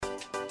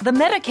The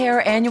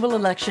Medicare annual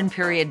election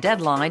period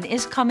deadline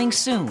is coming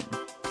soon.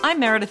 I'm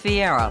Meredith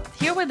Vieira,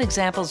 here with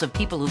examples of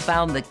people who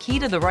found the key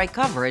to the right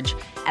coverage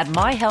at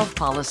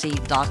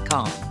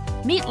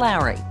myhealthpolicy.com. Meet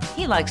Larry.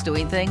 He likes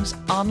doing things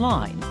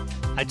online.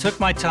 I took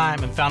my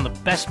time and found the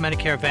best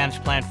Medicare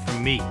Advantage plan for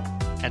me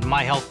at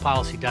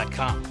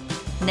myhealthpolicy.com.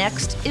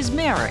 Next is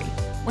Mary.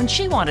 When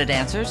she wanted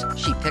answers,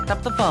 she picked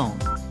up the phone.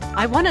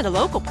 I wanted a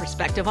local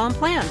perspective on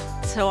plan,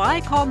 so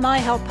I called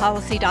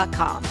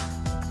myhealthpolicy.com.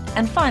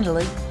 And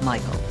finally,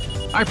 Michael.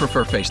 I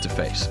prefer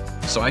face-to-face,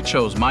 so I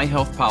chose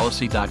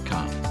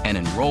myhealthpolicy.com and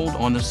enrolled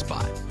on the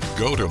spot.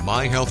 Go to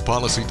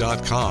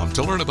myhealthpolicy.com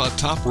to learn about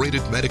top-rated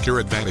Medicare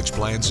Advantage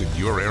plans in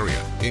your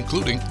area,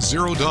 including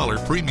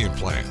 $0 premium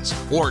plans.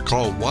 Or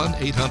call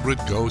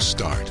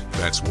 1-800-GO-START.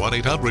 That's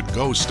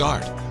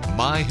 1-800-GO-START.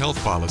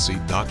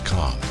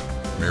 myhealthpolicy.com.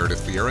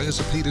 Meredith Vieira is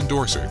a paid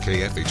endorser.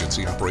 KF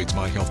Agency operates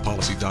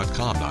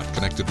myhealthpolicy.com, not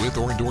connected with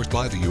or endorsed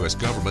by the U.S.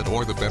 government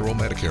or the federal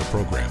Medicare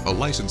program. A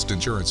licensed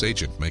insurance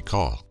agent may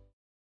call.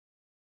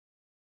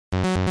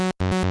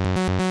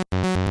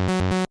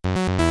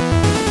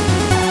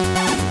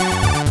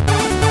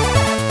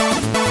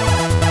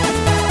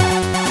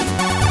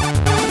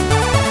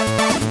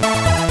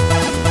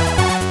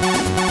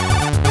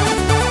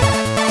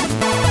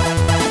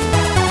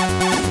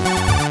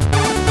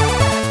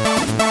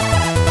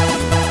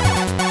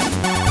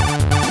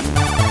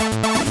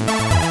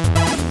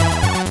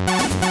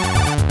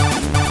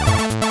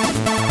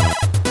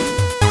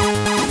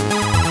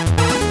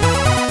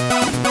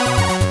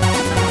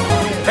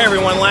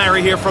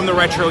 Here from the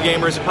Retro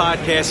Gamers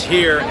podcast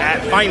here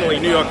at finally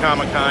New York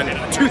Comic Con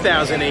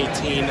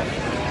 2018.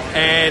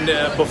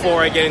 And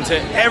before I get into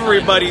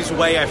everybody's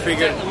way, I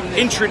figured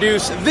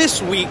introduce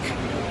this week.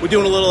 We're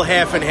doing a little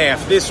half and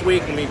half. This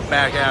week, let me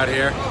back out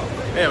here.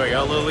 There we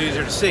go, a little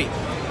easier to see.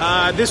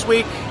 This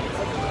week,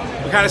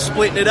 we're kind of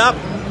splitting it up.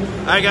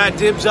 I got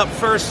dibs up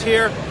first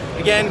here,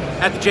 again,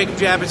 at the Jacob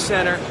Javits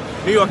Center,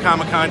 New York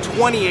Comic Con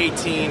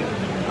 2018.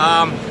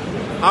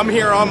 I'm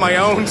here on my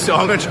own, so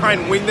I'm going to try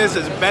and wing this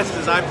as best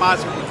as I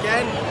possibly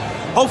can.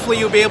 Hopefully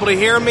you'll be able to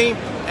hear me,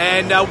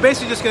 and we're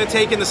basically just going to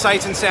take in the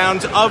sights and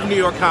sounds of New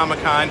York Comic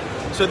Con.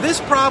 So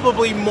this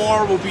probably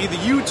more will be the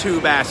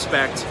YouTube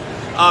aspect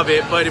of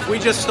it, but if we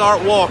just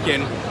start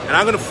walking, and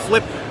I'm going to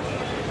flip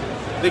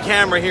the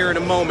camera here in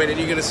a moment, and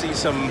you're going to see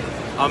some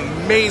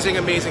amazing,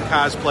 amazing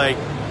cosplay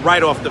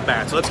right off the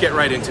bat. So let's get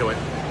right into it.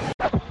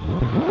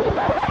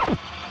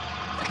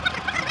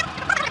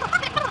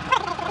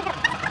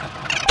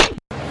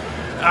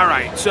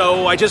 Alright,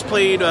 so I just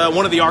played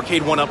one of the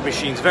arcade 1-up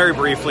machines very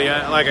briefly.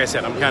 Like I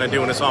said, I'm kind of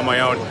doing this on my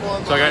own,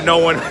 so I got no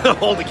one to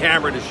hold the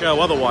camera to show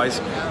otherwise.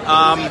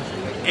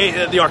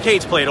 The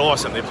arcades played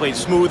awesome. They played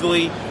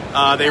smoothly.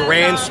 They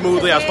ran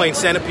smoothly. I was playing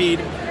Centipede.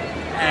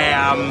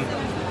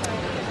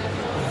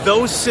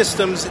 Those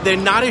systems, they're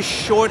not as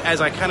short as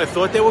I kind of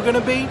thought they were going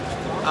to be.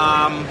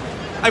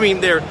 I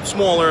mean, they're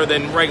smaller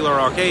than regular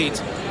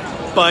arcades,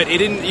 but it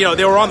didn't,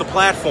 they were on the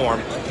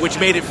platform, which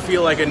made it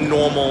feel like a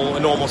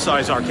normal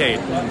size arcade.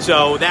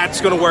 So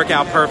that's going to work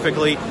out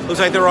perfectly. Looks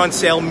like they're on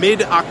sale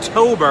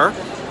mid-October,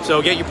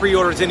 so get your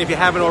pre-orders in if you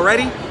haven't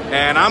already,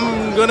 and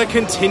I'm going to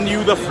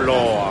continue the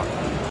floor.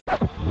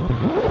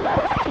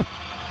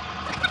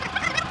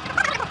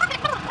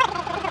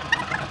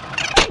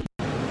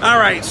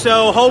 Alright,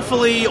 so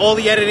hopefully all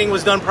the editing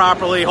was done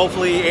properly.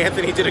 Hopefully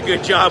Anthony did a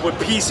good job with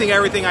piecing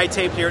everything I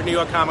taped here at New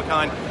York Comic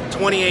Con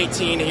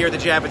 2018 here at the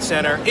Javits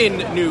Center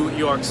in New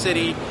York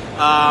City.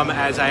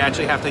 As I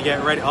actually have to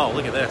get ready. Oh,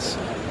 look at this.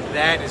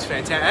 That is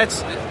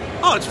fantastic.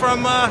 It's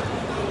from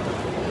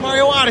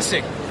Mario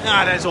Odyssey.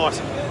 That's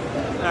awesome.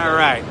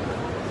 Alright.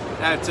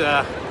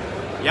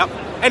 Yep.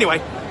 Anyway.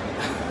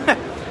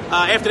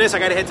 After this, I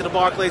got to head to the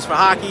Barclays for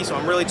hockey, so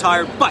I'm really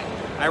tired, but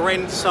I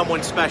ran into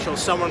someone special,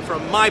 someone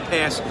from my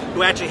past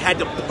who actually had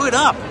to put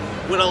up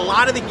with a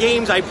lot of the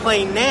games I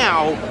play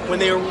now when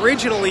they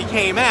originally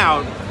came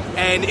out.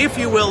 And if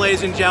you will,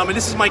 ladies and gentlemen,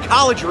 this is my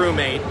college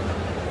roommate,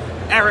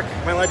 Eric.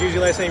 Am I allowed to use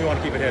your last name? You want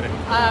to keep it hidden?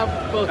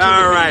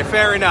 All right,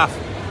 fair enough.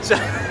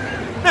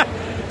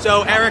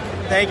 So Eric,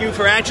 thank you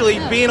for actually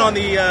being on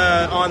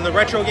the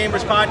Retro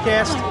Gamers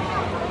podcast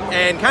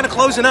and kind of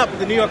closing up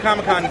the New York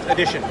Comic Con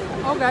edition.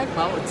 Okay,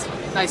 well, it's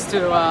nice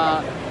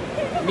to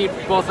meet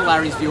both of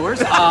Larry's viewers.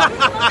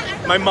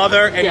 My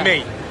mother and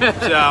me.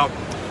 So,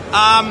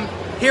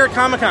 here at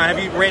Comic Con,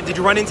 did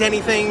you run into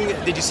anything?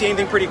 Did you see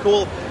anything pretty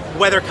cool?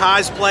 Whether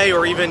cosplay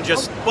or even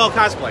just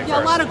cosplay. Yeah,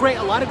 first. a lot of great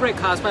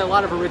cosplay, a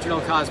lot of original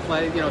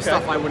cosplay.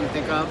 Stuff I wouldn't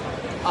think of.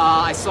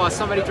 I saw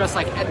somebody dressed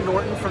like Ed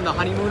Norton from The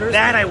Honeymooners.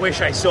 That I wish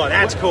I saw.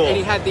 That's cool. And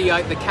he had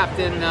the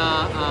Captain.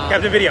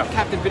 Captain Video.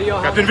 Captain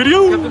Video. Captain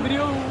Video. Captain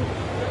Video.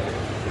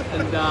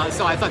 And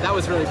so I thought that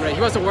was really great. He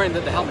wasn't wearing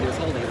the helmet; he was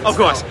holding it. Of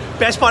course.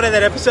 Best part of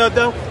that episode,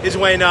 though, is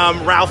when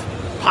Ralph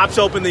pops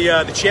open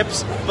the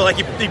chips, but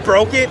he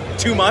broke it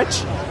too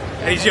much,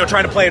 and he's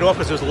trying to play it off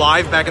because it was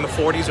live back in the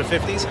 40s or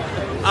 50s.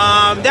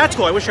 That's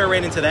cool. I wish I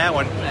ran into that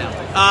one.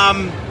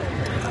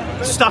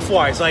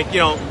 stuff-wise, like,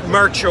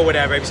 merch or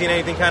whatever. Have you seen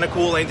anything kind of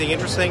cool, anything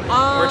interesting,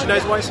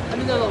 merchandise-wise? I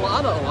mean, there's a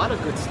lot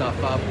of good stuff.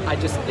 I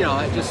just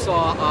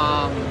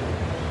saw,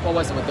 what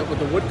was it, with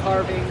the wood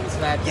carvings?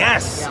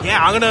 Yes,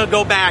 yeah, I'm going to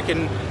go back,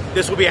 and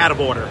this will be out of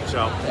order.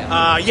 So,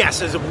 yes,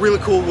 there's a really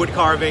cool wood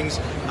carvings.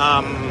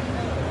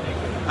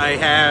 I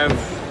have,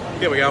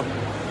 here we go.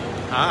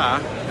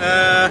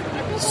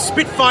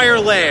 Spitfire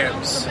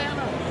Labs.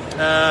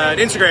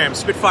 Instagram,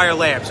 Spitfire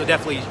Labs, so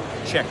definitely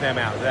check them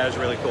out. That is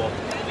really cool.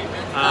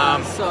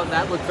 So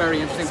that looked very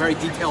interesting, very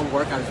detailed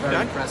work. I was very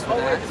impressed with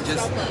that.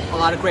 Just a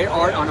lot of great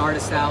art on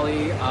Artist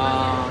Alley.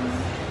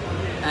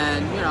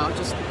 And,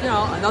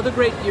 another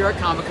great year at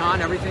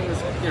Comic-Con. Everything was,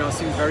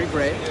 seems very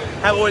great.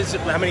 How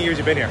many years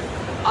have you been here?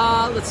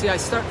 Let's see, I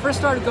first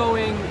started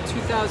going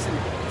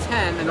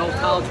 2010, an old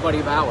college buddy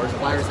of ours,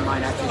 Larry's and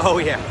mine, actually. Oh,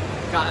 yeah.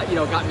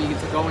 Got me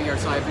into going here,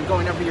 so I've been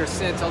going every year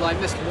since, although I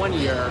missed 1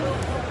 year.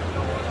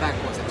 Back,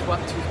 what was it,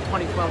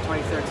 2012,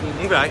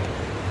 2013. Okay.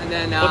 And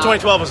then...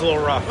 2012 was a little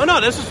rough. Oh,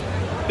 no, this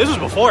was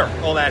before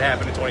all that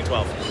happened in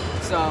 2012.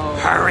 So...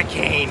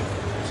 Hurricane.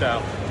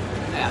 So...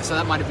 Yeah, so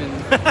that might have been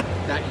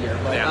that year.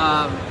 But,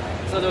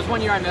 so there was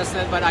 1 year I missed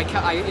it, but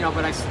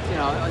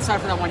aside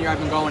from that 1 year, I've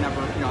been going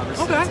ever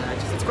since.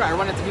 And it's great. I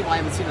run into people I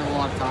haven't seen in a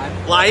long time.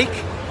 Like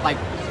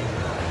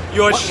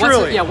yours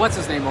truly. What's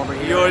his name over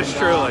here? Yours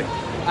truly.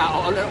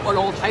 An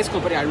old high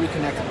school buddy I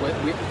reconnected with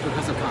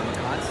because of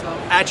Comic-Con. So.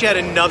 I actually had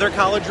another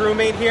college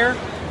roommate here,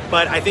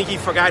 but I think he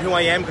forgot who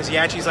I am because he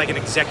actually is like an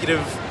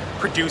executive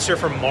producer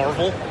for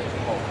Marvel.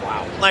 Oh,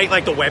 wow.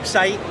 Like the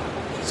website.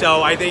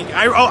 So I think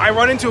I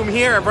run into him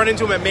here. I've run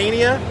into him at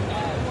Mania.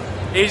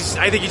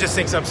 I think he just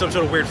thinks I'm some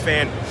sort of weird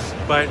fan,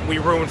 but we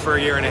ruined for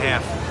a year and a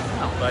half.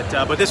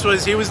 Oh. But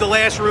he was the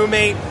last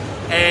roommate,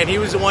 and he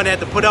was the one that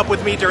had to put up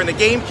with me during the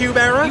GameCube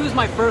era. He was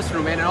my first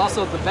roommate, and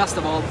also the best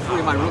of all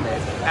three of my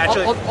roommates.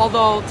 Actually,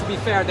 although to be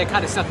fair, they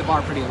kind of set the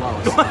bar pretty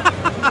low. So.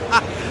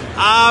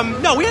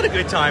 No, we had a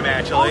good time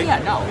actually. Oh yeah,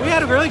 no, we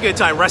had a really good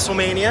time.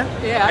 WrestleMania.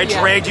 Yeah, I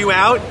dragged you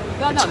out.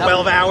 For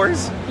 12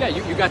 hours. Yeah,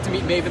 you got to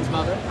meet Maven's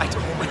mother.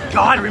 Oh my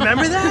God,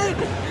 remember that?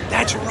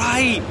 That's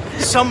right.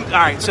 All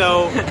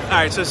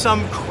right, so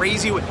some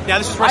crazy. Now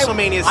this is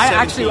WrestleMania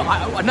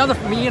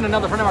 17. Me and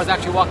another friend of ours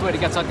actually walked away to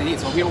get something to eat,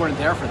 so we weren't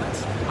there for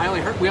this.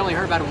 We only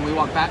heard about it when we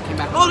came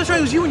back. Oh, that's right.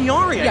 It was you and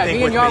Yari. I think.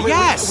 Me and Yari.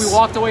 Yes. We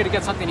walked away to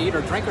get something to eat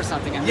or drink or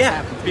something, and this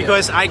happened.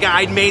 Because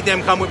I made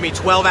them come with me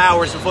 12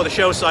 hours before the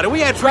show started. We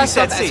had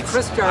preset seats.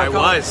 Chris Jericho. I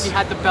was. He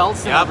had the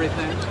belts and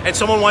everything. And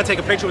someone wanted to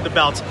take a picture with the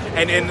belts.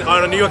 And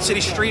on a New York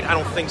City street, I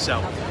don't think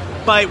so.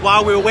 But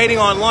while we were waiting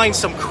online,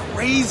 some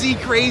crazy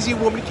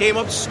woman came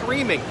up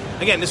screaming.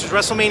 Again, this was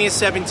WrestleMania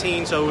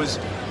 17, so it was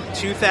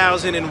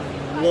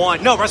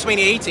 2001. No,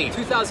 WrestleMania 18.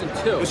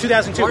 2002. It was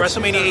 2002, March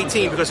WrestleMania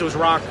 18, because it was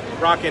Rock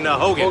and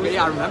Hogan.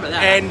 Yeah, I remember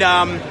that. And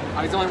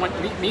I was the only one.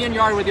 Me and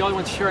Yari were the only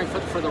ones cheering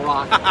for the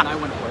Rock, and I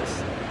went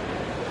first.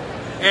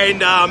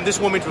 And this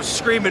woman was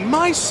screaming,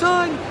 my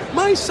son!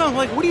 I'm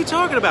like, what are you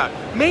talking about?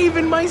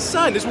 Maven, my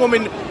son! This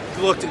woman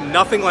looked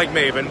nothing like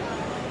Maven.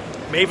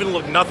 Maven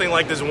looked nothing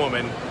like this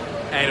woman.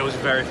 And it was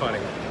very funny.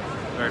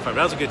 Very funny.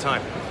 That was a good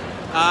time.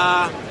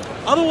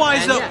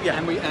 Otherwise,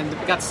 and we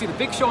got to see the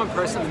Big Show in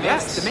person. The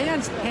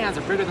man's hands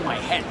are bigger than my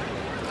head.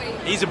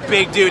 He's a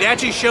big dude.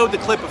 Actually showed the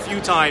clip a few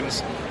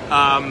times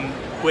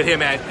with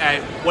him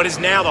at what is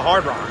now the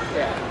Hard Rock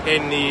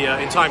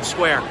in Times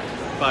Square.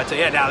 But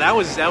now that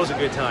was a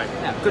good time.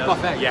 Yeah, good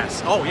buffet.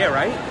 Yes. Oh yeah,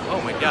 right. Oh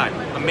my God,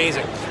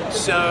 amazing.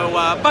 So,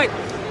 but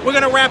we're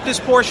gonna wrap this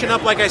portion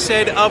up, like I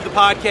said, of the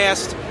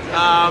podcast.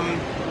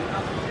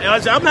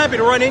 I'm happy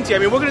to run into you. I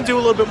mean, we're going to do a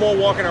little bit more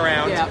walking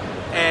around. Yeah.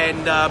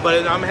 And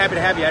but I'm happy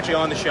to have you actually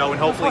on the show, and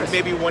hopefully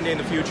maybe one day in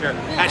the future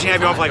actually have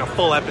you on for like a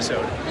full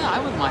episode. Yeah, I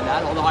wouldn't mind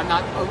that. Although I'm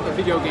not a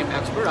video game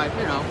expert,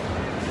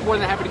 more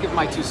than happy to give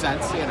my 2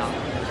 cents.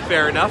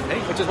 Fair enough. Hey,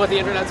 which is what the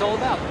internet's all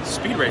about.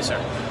 Speed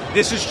racer.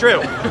 This is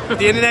true. If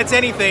the internet's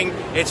anything,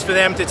 it's for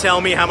them to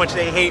tell me how much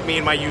they hate me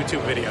in my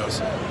YouTube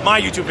videos.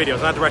 My YouTube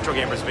videos, not the Retro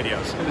Gamers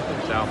videos.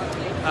 So,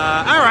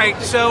 all right.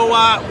 So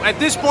at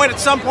this point, at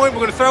some point,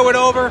 we're going to throw it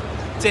over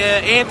to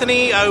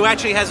Anthony, who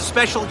actually has a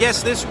special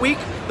guest this week,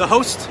 the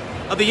host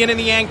of the Yin and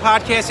the Yang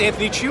podcast,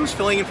 Anthony Chu's,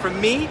 filling in for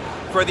me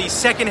for the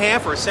second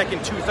half, or second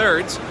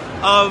 2/3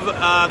 of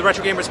the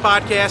Retro Gamers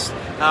podcast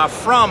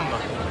from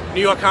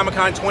New York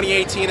Comic-Con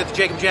 2018 at the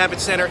Jacob Javits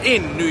Center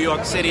in New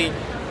York City.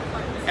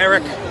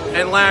 Eric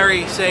and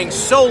Larry saying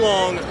so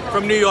long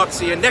from New York.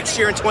 See you next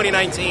year in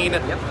 2019.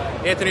 Yep.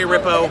 Anthony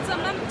Rippo,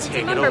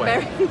 take it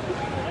away.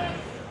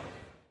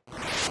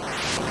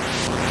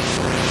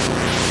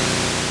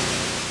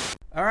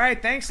 All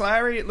right, thanks,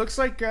 Larry. It looks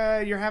like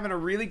you're having a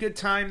really good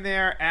time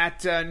there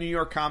at New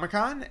York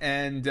Comic-Con,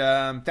 and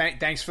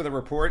thanks for the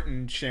report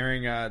and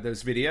sharing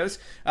those videos.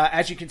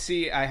 As you can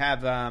see, I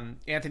have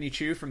Anthony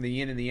Chu from the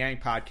Yin and the Yang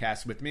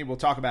podcast with me. We'll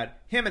talk about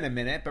him in a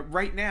minute, but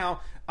right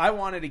now, I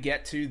wanted to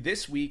get to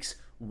this week's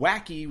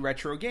wacky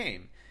retro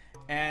game.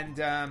 And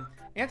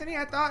Anthony,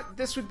 I thought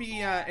this would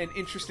be an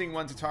interesting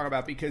one to talk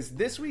about, because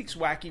this week's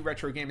wacky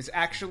retro game is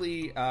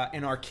actually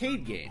an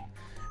arcade game.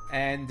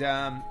 And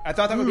I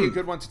thought that would be a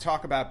good one to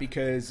talk about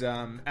because,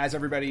 as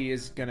everybody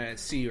is going to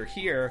see or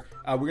hear,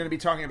 we're going to be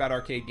talking about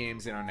arcade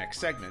games in our next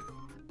segment.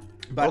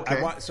 But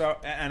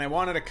I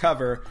wanted to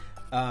cover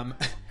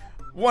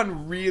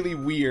one really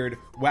weird,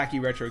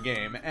 wacky retro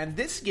game, and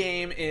this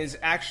game is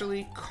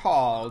actually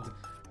called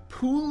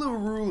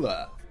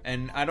Poolarula.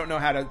 And I don't know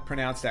how to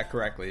pronounce that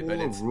correctly, but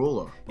it's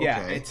Poolarula. Okay.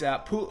 Yeah, it's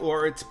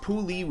it's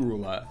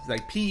Poolirula. It's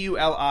like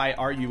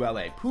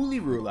Pulirula.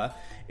 Poolirula.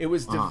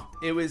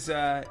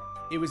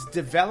 It was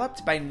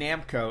developed by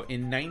Namco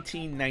in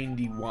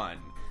 1991,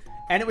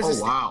 and it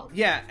was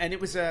and it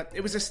was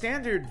a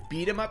standard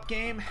beat 'em up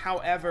game.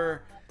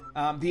 However,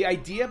 the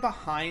idea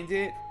behind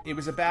it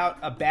was about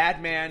a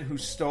bad man who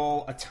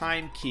stole a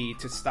time key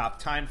to stop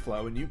time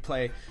flow, and you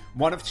play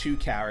one of two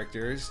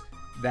characters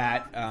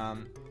that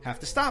have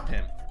to stop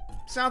him.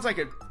 Sounds like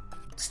a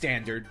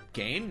standard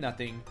game,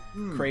 nothing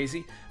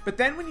crazy. But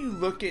then when you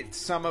look at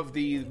some of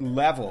the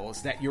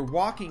levels that you're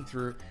walking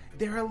through,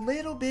 they're a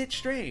little bit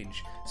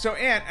strange. So,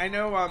 Ant, I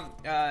know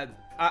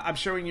I'm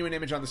showing you an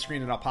image on the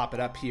screen, and I'll pop it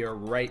up here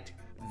right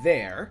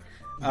there.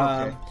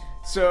 Okay.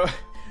 So,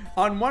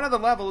 on one of the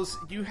levels,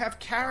 you have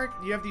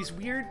these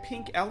weird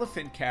pink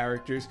elephant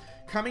characters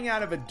coming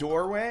out of a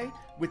doorway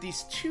with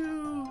these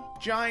two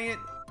giant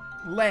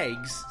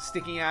legs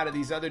sticking out of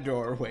these other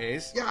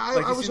doorways. Yeah,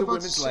 like I was the about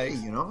women's to say,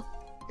 legs.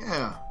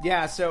 Yeah.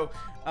 Yeah, so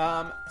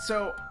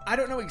I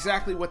don't know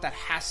exactly what that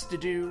has to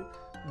do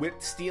with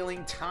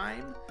stealing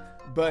time,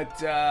 but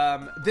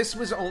this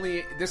was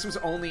only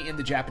in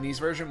the Japanese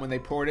version. When they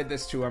ported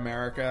this to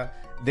America,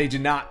 they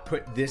did not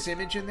put this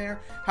image in there.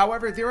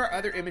 However, there are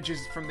other images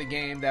from the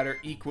game that are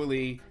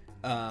equally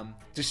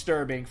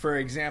disturbing. For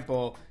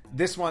example,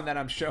 this one that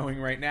I'm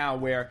showing right now,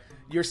 where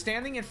you're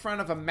standing in front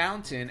of a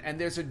mountain and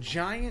there's a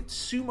giant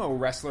sumo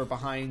wrestler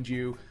behind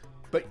you,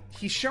 but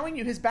he's showing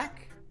you his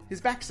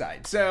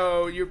backside.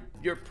 So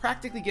you're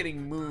practically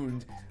getting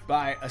mooned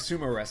by a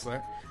sumo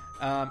wrestler.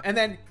 And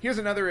then here's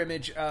another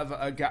image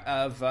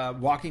of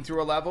walking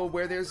through a level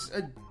where there's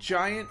a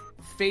giant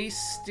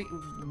face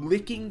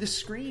licking the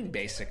screen,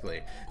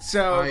 basically.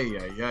 So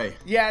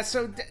yeah,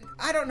 so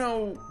I don't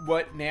know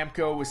what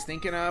Namco was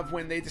thinking of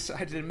when they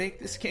decided to make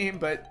this game,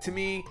 but to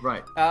me,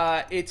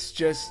 it's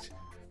just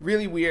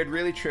really weird,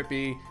 really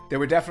trippy. There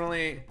were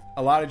definitely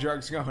a lot of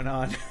drugs going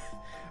on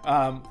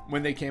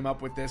when they came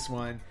up with this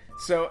one.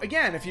 So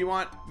again, if you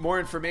want more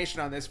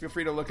information on this, feel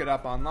free to look it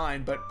up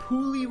online. But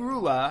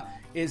Poolirula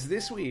is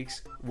this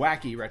week's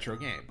wacky retro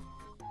game.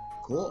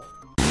 Cool.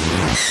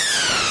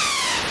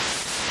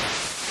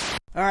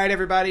 All right,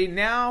 everybody.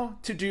 Now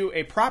to do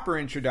a proper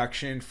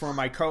introduction for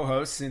my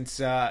co-host, since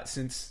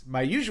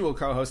my usual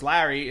co-host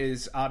Larry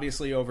is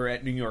obviously over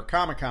at New York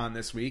Comic Con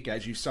this week,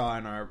 as you saw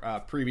in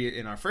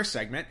our first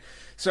segment.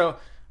 So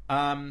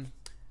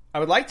I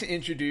would like to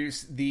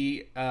introduce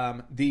the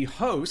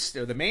host,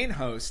 or the main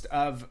host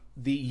of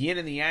the Yin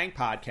and the Yang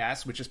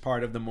podcast, which is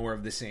part of the More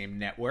of the Same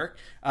network,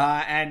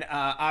 and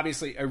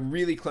obviously a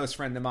really close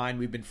friend of mine.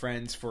 We've been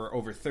friends for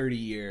over 30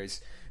 years.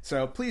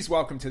 So please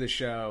welcome to the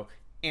show,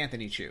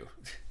 Anthony Chu.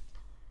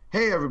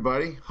 Hey,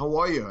 everybody. How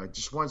are you? I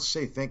just want to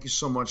say thank you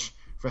so much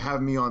for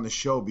having me on the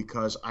show,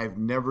 because I've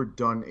never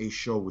done a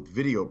show with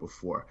video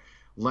before.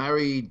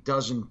 Larry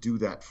doesn't do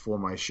that for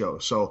my show.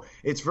 So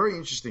it's very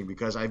interesting,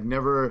 because since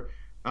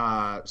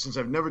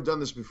I've never done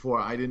this before,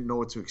 I didn't know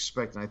what to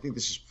expect, and I think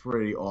this is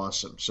pretty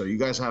awesome. So you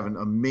guys have an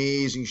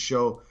amazing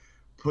show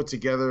put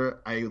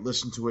together. I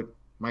listen to it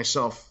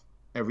myself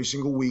every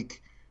single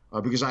week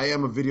because I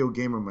am a video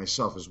gamer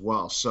myself as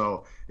well.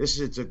 So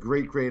it's a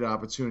great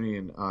opportunity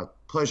and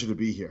pleasure to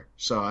be here.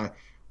 So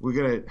we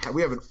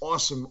have an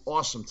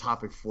awesome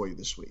topic for you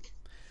this week.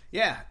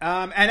 Yeah,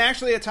 and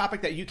actually a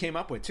topic that you came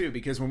up with too,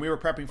 because when we were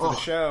prepping for the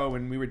show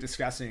and we were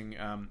discussing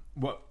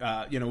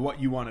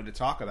what you wanted to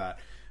talk about.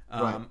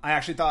 I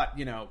actually thought,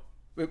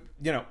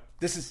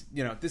 this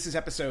is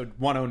episode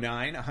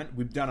 109.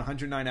 We've done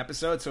 109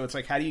 episodes, so it's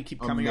like, how do you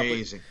keep coming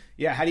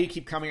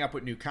up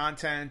with new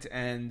content?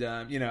 And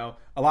a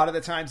lot of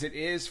the times it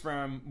is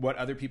from what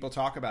other people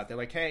talk about. They're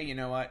like, hey, you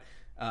know what?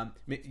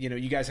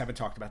 You guys haven't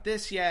talked about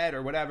this yet,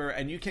 or whatever.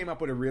 And you came up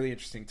with a really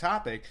interesting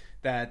topic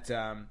that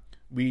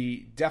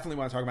we definitely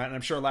want to talk about. And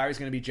I'm sure Larry's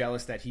going to be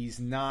jealous that he's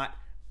not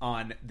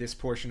on this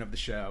portion of the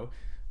show.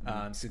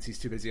 Since he's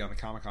too busy on the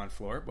Comic-Con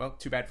floor. Well,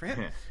 too bad for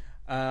him.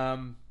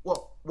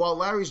 Well, while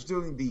Larry's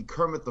doing the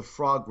Kermit the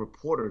Frog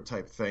reporter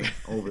type thing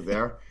over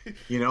there,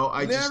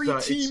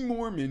 Larry T.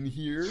 Mormon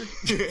here.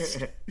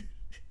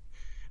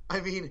 I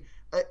mean,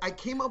 I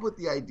came up with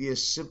the idea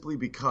simply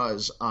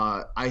because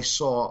I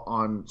saw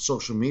on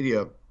social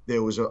media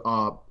there was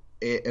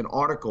an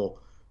article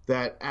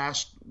that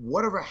asked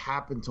whatever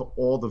happened to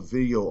all the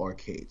video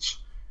arcades.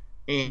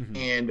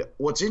 And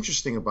what's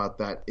interesting about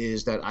that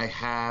is that I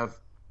have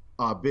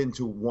been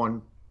to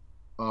one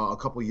a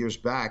couple of years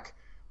back,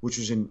 which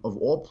was of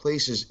all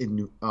places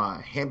in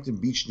Hampton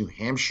Beach, New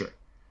Hampshire.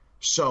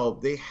 So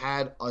they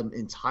had an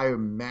entire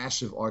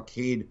massive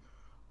arcade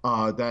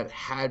that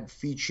had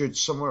featured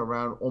somewhere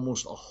around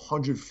almost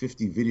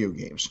 150 video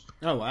games.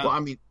 Oh, wow. Well, I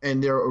mean,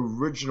 and their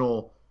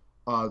original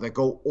that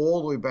go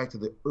all the way back to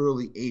the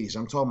early 80s.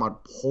 I'm talking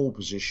about Pole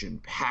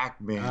Position,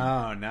 Pac-Man.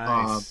 Oh,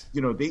 nice.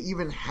 They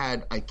even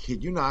had, I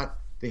kid you not,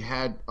 they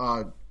had,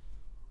 what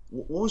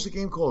was the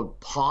game called?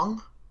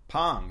 Pong?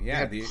 Pong,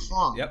 yeah.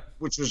 Pong, yep.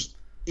 Which was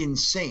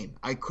insane.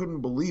 I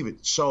couldn't believe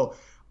it. So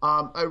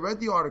I read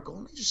the article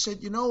and I just said,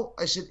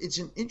 it's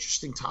an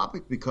interesting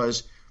topic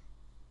because,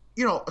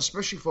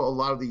 especially for a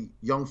lot of the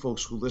young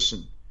folks who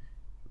listen,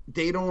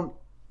 they don't,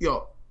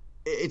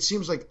 it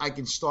seems like I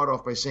can start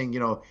off by saying,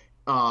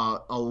 a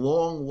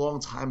long,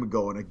 long time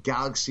ago in a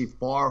galaxy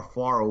far,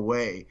 far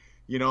away,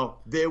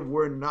 there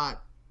were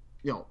not,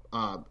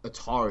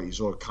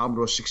 Ataris or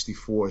Commodore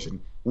 64s,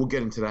 and we'll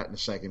get into that in a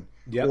second,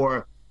 yep.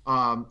 Or,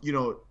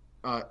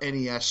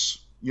 NES,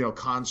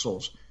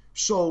 consoles.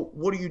 So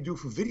what do you do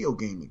for video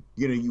gaming?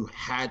 You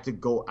had to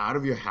go out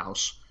of your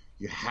house.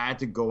 You had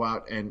to go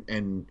out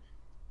and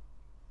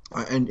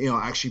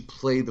actually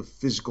play the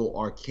physical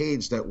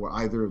arcades that were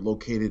either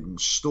located in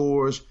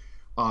stores.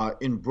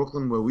 In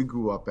Brooklyn, where we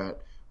grew up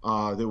at,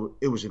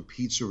 it was in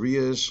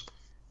pizzerias.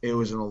 It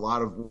was in a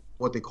lot of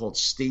what they called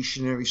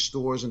stationary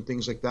stores and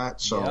things like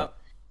that. So, yep.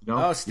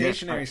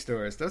 Stationary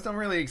stores. Those don't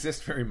really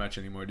exist very much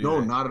anymore, do they?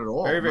 No, not at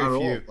all. Very, very not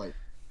few. At all. Like,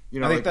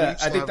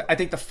 I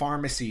think the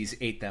pharmacies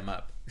ate them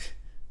up.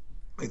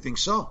 I think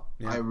so.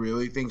 Yeah. I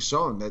really think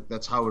so, and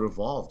that's how it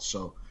evolved.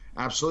 So,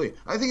 absolutely,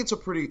 I think it's a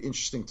pretty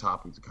interesting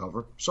topic to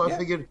cover. So I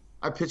figured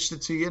I pitched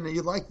it to you, and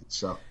you liked it.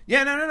 So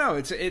no.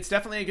 It's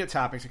definitely a good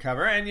topic to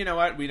cover, and you know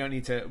what? We don't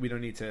need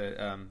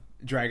to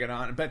drag it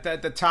on. But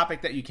the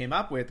topic that you came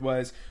up with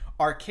was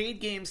arcade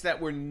games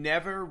that were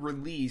never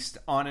released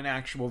on an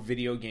actual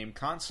video game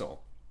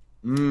console,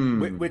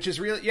 which is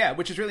really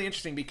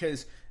interesting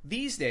because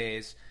these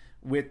days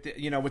with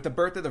the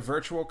birth of the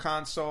virtual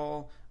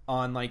console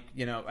on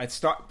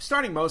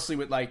starting mostly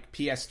with like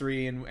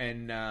PS3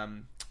 and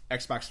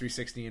Xbox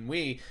 360 and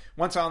Wii,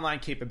 once online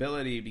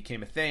capability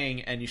became a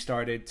thing and you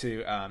started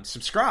to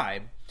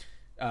subscribe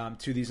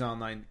to these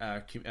online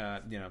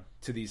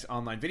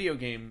video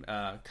game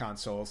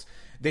consoles,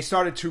 they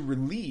started to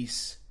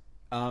release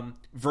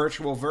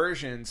virtual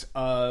versions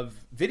of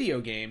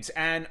video games,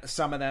 and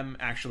some of them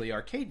actually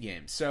arcade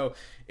games. So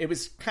it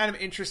was kind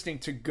of interesting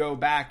to go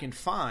back and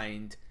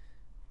find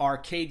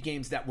arcade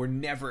games that were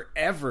never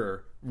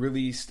ever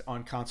released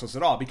on consoles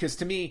at all, because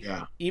to me,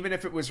 even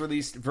if it was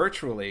released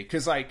virtually,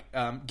 because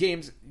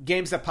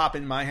games that pop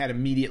in my head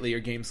immediately are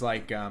games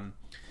like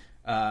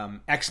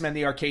X-Men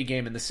the arcade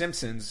game and The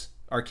Simpsons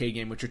arcade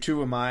game, which are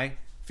two of my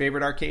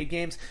favorite arcade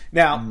games.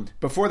 Now,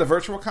 before the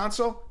virtual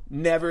console,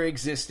 never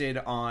existed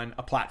on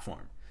a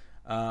platform,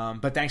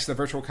 but thanks to the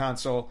virtual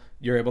console,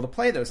 you're able to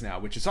play those now,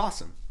 which is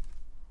awesome.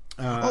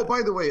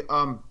 By the way,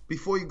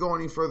 before you go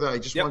any further, I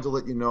just wanted to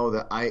let you know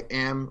that I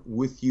am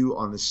with you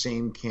on the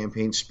same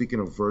campaign. Speaking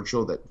of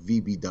virtual, that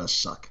VB does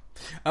suck.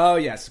 Oh,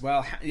 yes.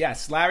 Well,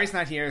 yes. Larry's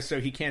not here, so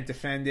he can't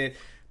defend it,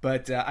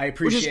 but I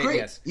appreciate it. Which is great.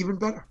 Yes. Even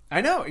better. I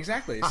know,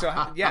 exactly. So,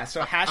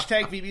 so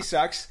hashtag VB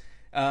sucks.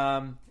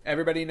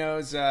 Everybody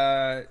knows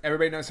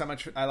how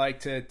much I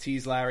like to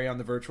tease Larry on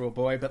the Virtual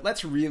Boy, but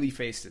let's really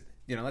face it.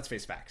 Let's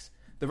face facts.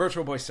 The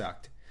Virtual Boy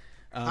sucked.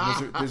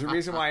 There's a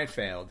reason why it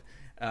failed.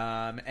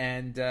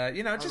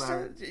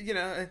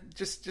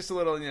 Just a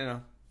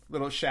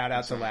little shout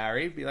out to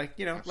Larry. Be like,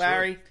 absolutely.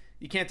 Larry,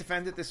 you can't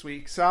defend it this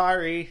week.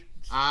 Sorry.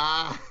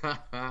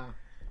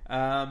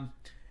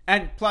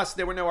 And plus,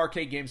 there were no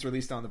arcade games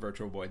released on the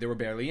Virtual Boy. There were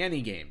barely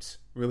any games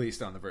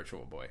released on the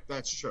Virtual Boy.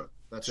 That's true.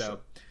 That's true.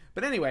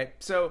 But anyway,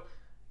 so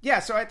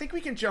I think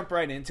we can jump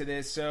right into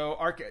this. So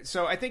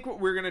I think what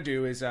we're gonna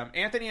do is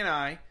Anthony and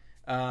I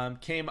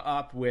came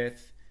up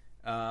with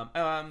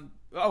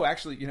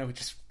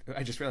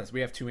I just realized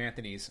we have two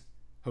Anthonys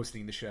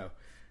hosting the show.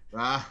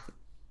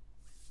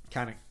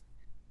 Kind of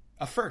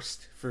a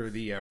first for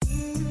the...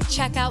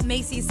 Check out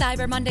Macy's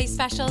Cyber Monday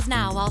specials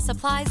now while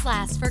supplies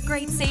last for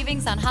great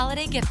savings on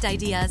holiday gift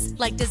ideas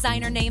like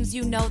designer names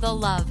they'll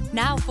love.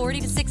 Now 40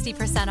 to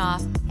 60%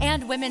 off.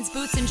 And women's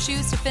boots and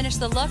shoes to finish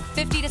the look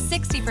 50 to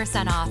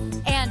 60% off.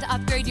 And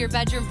upgrade your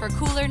bedroom for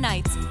cooler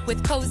nights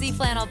with cozy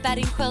flannel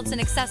bedding, quilts,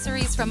 and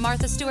accessories from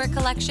Martha Stewart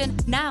collection,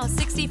 now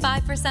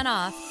 65%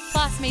 off.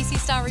 Plus,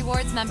 Macy's Star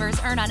Rewards members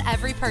earn on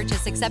every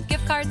purchase except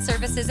gift cards,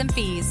 services, and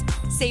fees.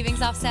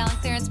 Savings off sale and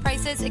clearance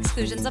prices.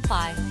 Exclusions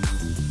apply.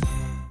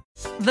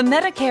 The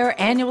Medicare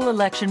annual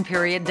election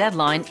period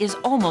deadline is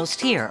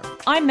almost here.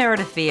 I'm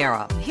Meredith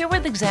Vieira, here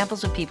with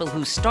examples of people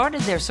who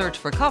started their search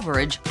for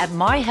coverage at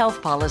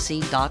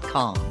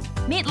myhealthpolicy.com.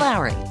 Meet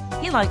Larry.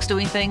 He likes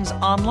doing things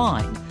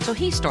online, so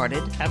he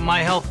started at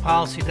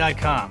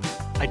myhealthpolicy.com.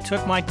 I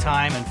took my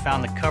time and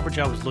found the coverage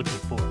I was looking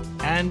for.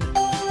 And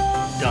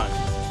done.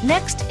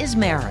 Next is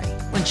Mary.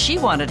 When she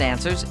wanted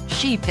answers,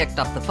 she picked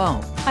up the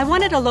phone. I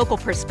wanted a local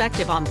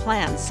perspective on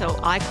plans, so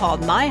I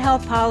called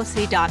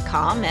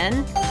myhealthpolicy.com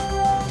and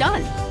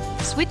done.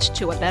 Switched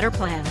to a better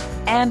plan.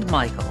 And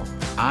Michael.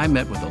 I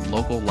met with a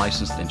local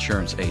licensed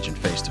insurance agent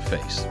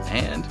face-to-face.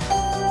 And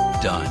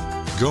done.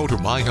 Go to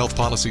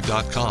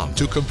myhealthpolicy.com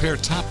to compare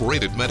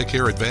top-rated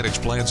Medicare Advantage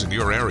plans in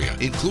your area,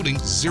 including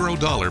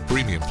 $0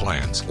 premium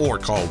plans, or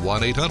call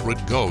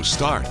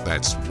 1-800-GO-START.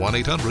 That's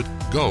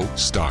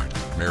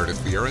 1-800-GO-START. Meredith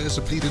Vieira is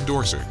a paid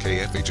endorser.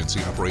 KF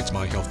Agency operates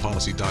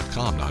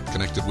myhealthpolicy.com, not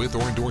connected with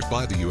or endorsed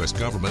by the U.S.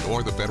 government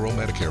or the federal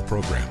Medicare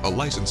program. A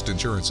licensed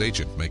insurance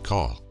agent may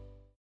call.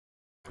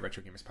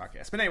 Retro Gamers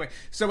Podcast. But anyway,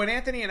 so what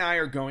Anthony and I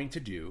are going to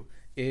do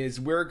is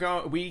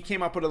we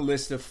came up with a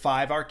list of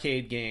 5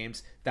 arcade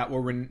games that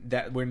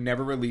were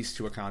never released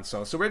to a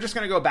console. So we're just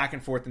going to go back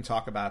and forth and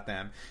talk about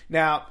them.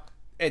 Now,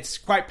 it's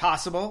quite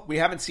possible we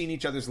haven't seen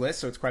each other's list,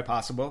 so it's quite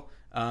possible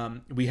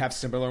we have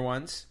similar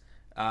ones,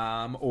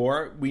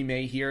 or we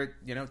may hear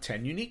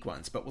 10 unique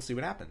ones. But we'll see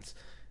what happens.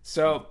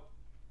 So,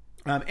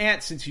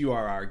 Ant, since you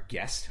are our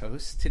guest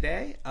host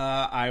today,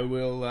 I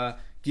will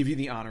give you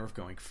the honor of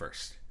going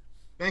first.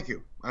 Thank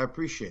you. I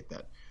appreciate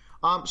that.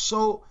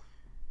 So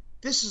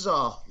this is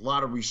a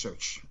lot of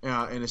research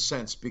in a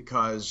sense,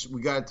 because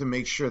we got to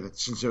make sure that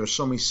since there are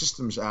so many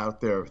systems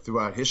out there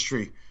throughout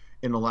history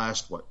in the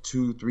last,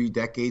 2-3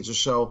 decades or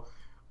so,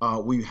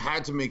 we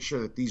had to make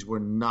sure that these were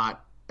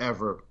not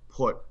ever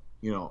put,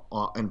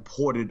 and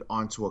ported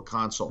onto a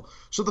console.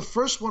 So the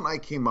first one I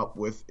came up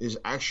with is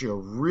actually a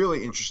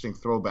really interesting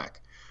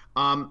throwback.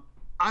 I'm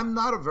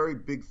not a very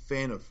big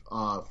fan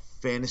of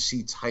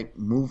fantasy type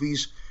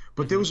movies,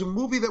 but there was a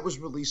movie that was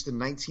released in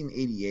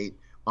 1988.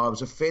 It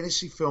was a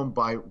fantasy film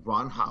by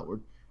Ron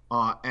Howard,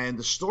 and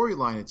the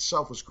storyline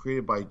itself was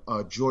created by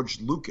George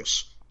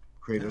Lucas,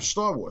 creator of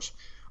Star Wars.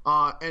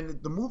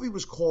 And the movie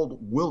was called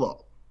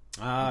Willow.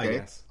 Okay?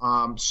 Yes.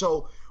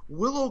 So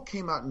Willow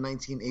came out in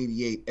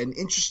 1988, and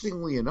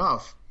interestingly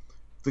enough,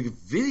 the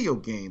video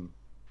game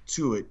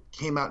to it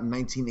came out in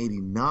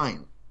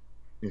 1989.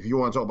 If you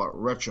want to talk about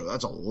retro,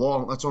 that's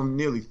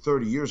nearly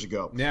 30 years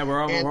ago. Yeah,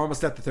 we're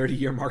almost at the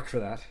 30-year mark for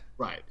that.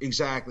 Right,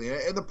 exactly.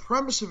 And the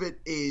premise of it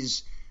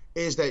is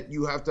that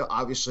you have to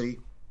obviously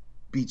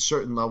beat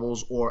certain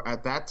levels, or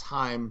at that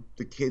time,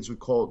 the kids would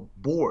call it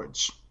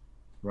boards,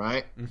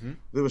 right? Mm-hmm.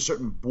 There were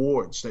certain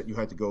boards that you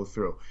had to go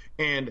through.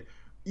 And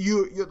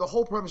the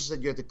whole premise is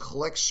that you had to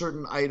collect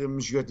certain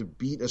items, you had to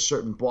beat a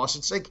certain boss.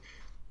 It's like,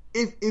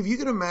 if you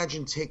can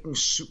imagine taking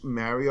Super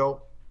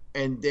Mario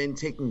and then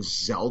taking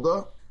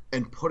Zelda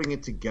and putting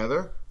it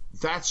together,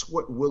 that's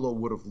what Willow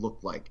would have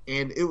looked like.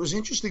 And it was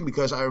interesting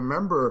because I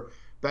remember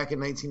back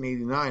in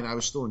 1989, I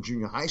was still in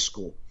junior high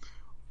school.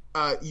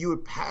 You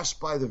would pass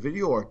by the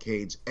video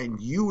arcades and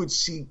you would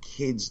see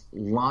kids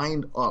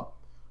lined up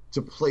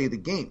to play the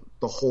game.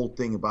 The whole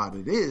thing about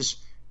it is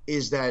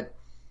that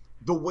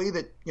the way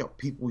that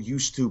people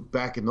used to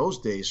back in those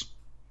days,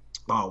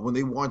 when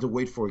they wanted to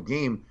wait for a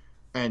game,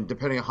 and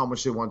depending on how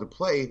much they wanted to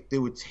play, they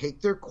would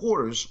take their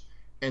quarters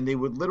and they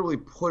would literally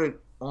put it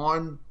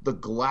on the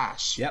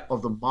glass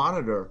of the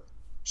monitor,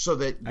 so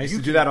that I used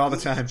to do that all the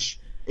time.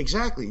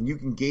 Exactly, and you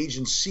can gauge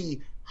and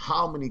see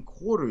how many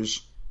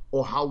quarters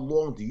or how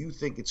long do you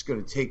think it's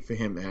going to take for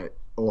him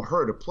or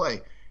her to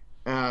play.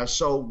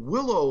 So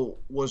Willow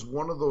was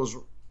one of those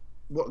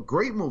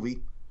great movie,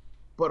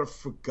 but a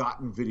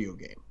forgotten video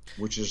game,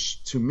 which is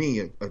to me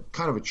a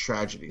kind of a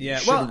tragedy. Yeah,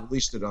 should have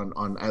released it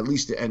on at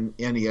least the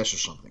NES or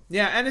something.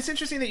 Yeah, and it's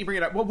interesting that you bring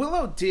it up. Well,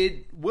 Willow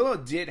did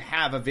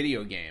have a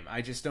video game.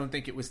 I just don't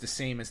think it was the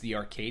same as the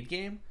arcade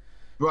game.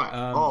 Right.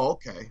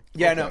 Okay.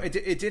 Yeah, okay. No,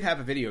 it did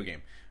have a video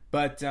game.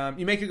 But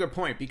you make a good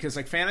point, because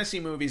like fantasy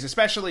movies,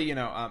 especially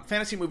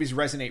fantasy movies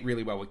resonate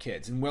really well with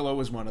kids, and Willow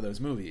was one of those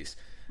movies.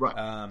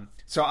 Right.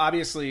 So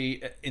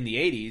obviously, in the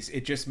 '80s,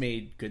 it just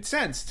made good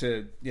sense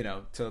to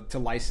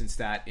license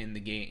that in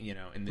the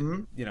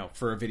game,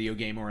 for a video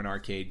game or an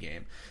arcade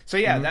game. So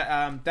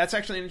yeah, that's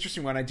actually an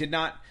interesting one. I did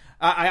not.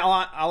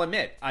 I'll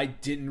admit, I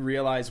didn't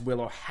realize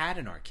Willow had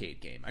an arcade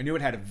game. I knew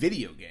it had a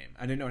video game.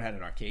 I didn't know it had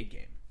an arcade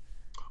game.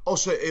 Oh,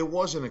 so it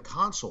wasn't a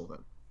console then?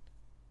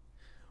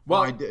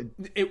 Well,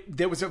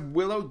 there was a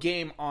Willow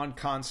game on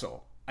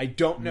console. I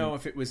don't know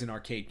if it was an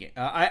arcade game.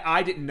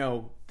 I didn't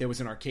know there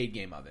was an arcade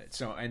game of it.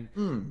 So,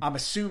 I'm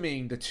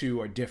assuming the two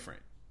are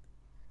different.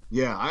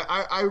 Yeah,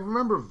 I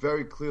remember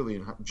very clearly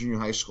in junior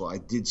high school, I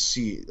did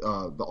see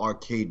the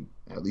arcade.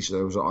 At least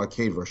there was an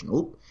arcade version.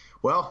 Oop.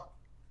 Well.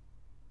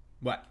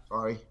 What?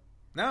 Sorry.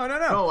 No.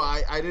 No,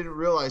 I didn't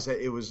realize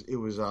that it was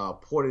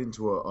ported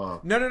into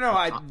a.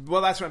 No.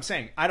 Well, that's what I'm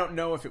saying. I don't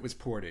know if it was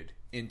ported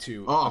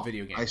into a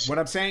video game. What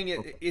I'm saying is,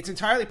 it's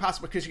entirely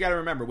possible, because you got to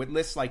remember, with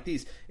lists like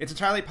these, it's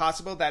entirely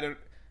possible that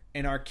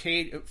an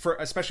arcade,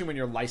 especially when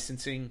you're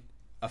licensing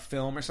a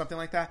film or something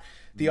like that,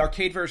 the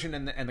arcade version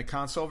and the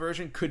console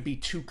version could be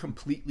two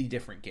completely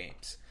different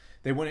games.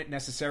 They wouldn't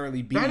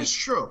necessarily be. That is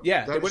true.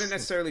 Yeah, they wouldn't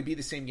necessarily be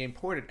the same game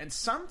ported. And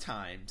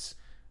sometimes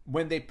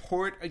when they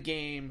port a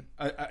game,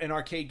 an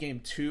arcade game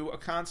to a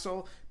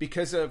console,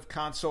 because of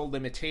console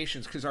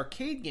limitations, because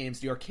arcade games,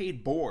 the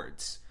arcade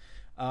boards,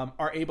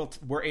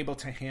 were able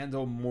to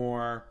handle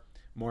more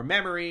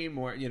memory,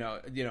 more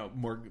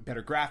more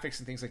better graphics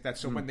and things like that.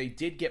 So when they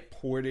did get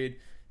ported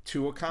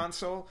to a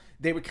console,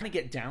 they would kind of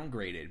get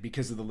downgraded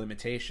because of the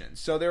limitations.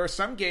 So there are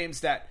some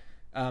games that,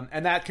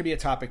 and that could be a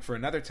topic for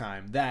another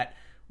time, that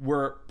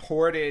were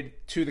ported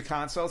to the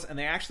consoles, and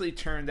they actually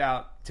turned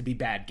out to be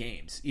bad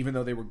games, even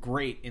though they were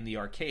great in the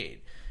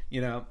arcade.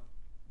 You know,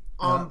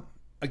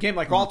 a game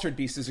like Altered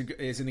Beast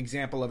is an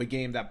example of a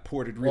game that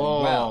ported really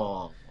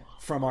well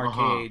from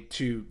arcade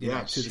to to the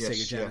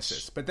Sega Genesis.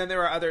 Yes. But then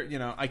there are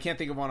other, I can't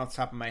think of one off the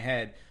top of my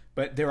head,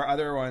 but there are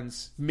other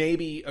ones.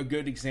 Maybe a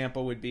good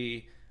example would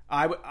be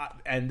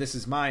and this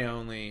is my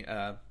only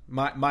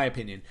my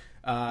opinion.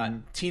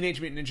 Teenage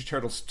Mutant Ninja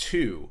Turtles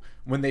 2,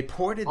 when they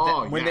ported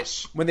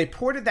when they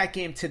ported that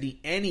game to the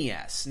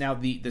NES. Now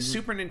the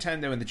Super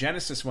Nintendo and the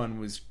Genesis one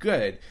was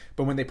good,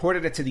 but when they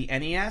ported it to the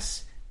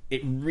NES,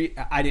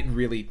 I didn't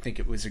really think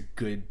it was a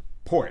good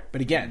port.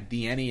 But again,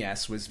 the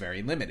NES was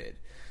very limited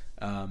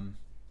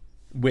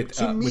with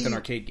an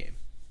arcade game.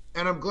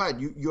 And I'm glad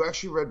you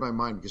actually read my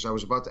mind, because I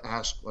was about to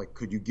ask, like,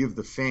 could you give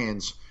the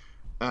fans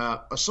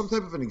some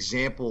type of an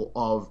example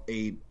of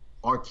a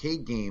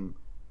arcade game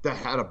that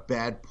had a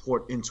bad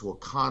port into a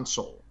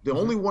console? The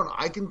only one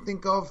I can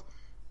think of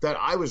that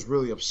I was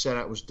really upset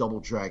at was Double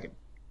Dragon.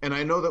 And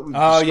I know that we've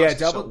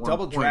discussed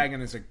Double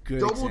Dragon is a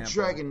good example. Double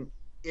Dragon,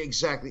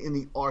 exactly, in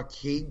the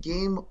arcade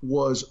game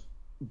was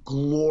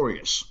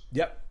glorious.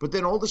 Yep. But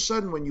then all of a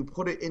sudden, when you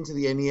put it into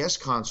the NES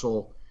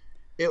console,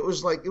 it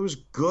was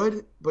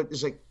good, but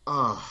it's like,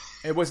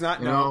 it was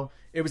not.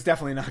 It was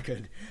definitely not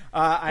good.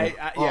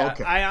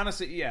 I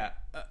honestly, it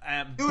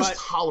was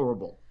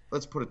tolerable.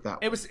 Let's put it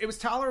that way. It was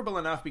tolerable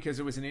enough because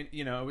it was it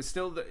was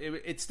still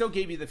it still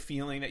gave you the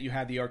feeling that you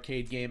had the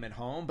arcade game at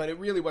home, but it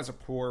really was a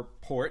poor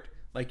port,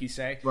 like you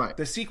say. Right.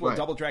 The sequel,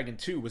 Double Dragon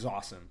 2, was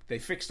awesome. They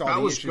fixed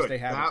all the issues they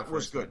had with the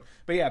first one.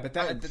 But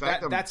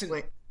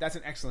that's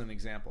an excellent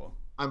example.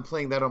 I'm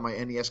playing that on my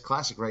NES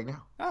Classic right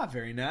now. Ah,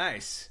 very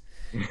nice.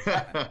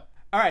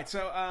 All right,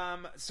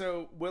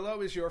 so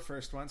Willow is your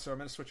first one, so I'm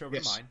going to switch over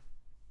to mine.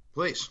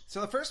 Please. So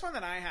the first one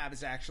that I have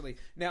is actually,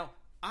 now,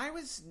 I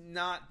was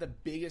not the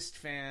biggest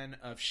fan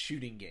of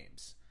shooting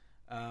games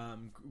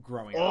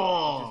growing up.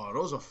 Oh,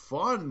 those are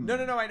fun. No,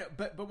 I know,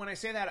 but when I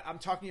say that, I'm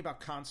talking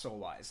about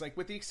console-wise. Like,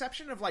 with the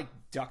exception of, like,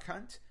 Duck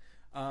Hunt.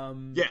 I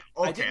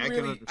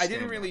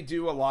didn't really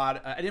do a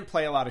lot. I didn't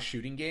play a lot of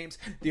shooting games.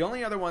 The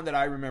only other one that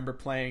I remember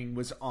playing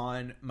was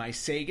on my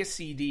Sega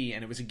CD,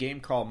 and it was a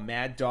game called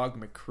Mad Dog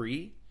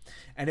McCree.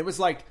 And it was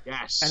like,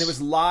 and it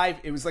was live.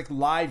 It was like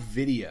live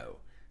video.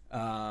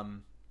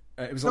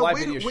 It was a live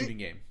video shooting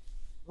game.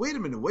 Wait a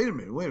minute.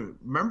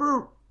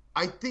 Remember,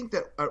 I think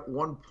that at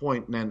one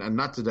point, and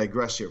not to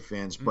digress here,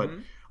 fans, but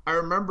I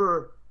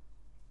remember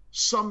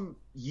some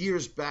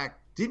years back,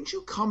 didn't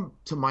you come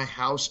to my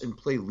house and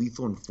play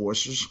Lethal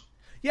Enforcers?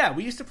 Yeah,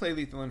 we used to play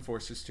Lethal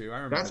Enforcers too. I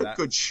remember that. That's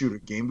a good shooter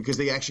game because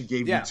they actually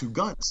gave you two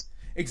guns.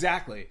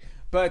 Exactly.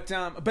 But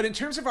in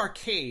terms of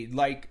arcade,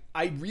 like,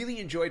 I really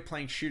enjoyed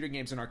playing shooter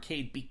games in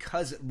arcade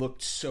because it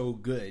looked so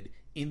good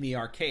in the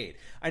arcade.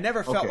 I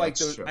never felt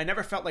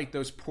like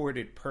those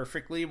ported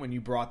perfectly when you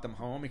brought them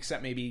home,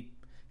 except maybe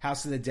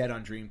House of the Dead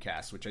on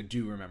Dreamcast, which I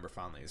do remember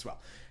fondly as well.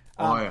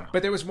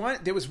 But there was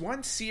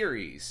one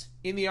series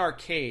in the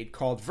arcade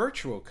called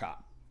Virtual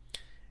Cop.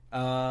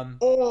 Man.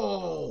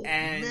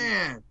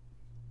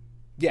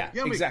 Yeah, you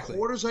know how exactly. many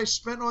quarters I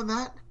spent on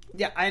that?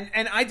 Yeah,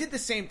 and I did the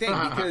same thing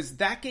because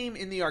that game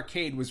in the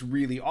arcade was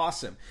really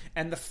awesome.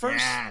 And the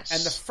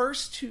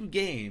first two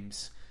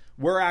games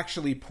were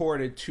actually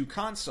ported to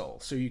console,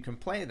 so you can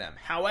play them.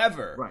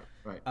 However,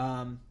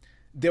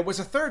 there was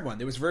a third one.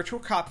 There was Virtual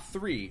Cop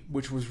 3,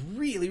 which was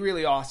really,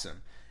 really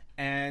awesome.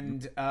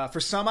 And for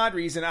some odd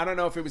reason, I don't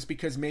know if it was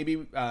because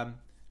maybe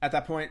at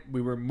that point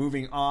we were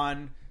moving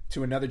on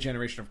to another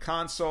generation of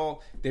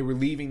console. They were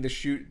leaving the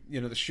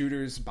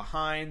shooters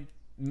behind.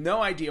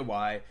 No idea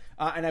why.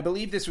 And I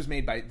believe this was a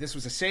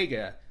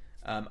Sega.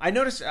 I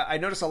noticed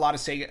a lot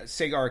of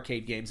Sega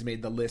arcade games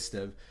made the list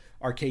of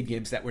arcade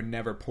games that were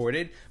never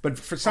ported. But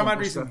for some odd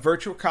reason,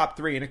 Virtual Cop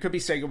 3, and it could be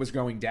Sega was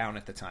going down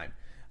at the time,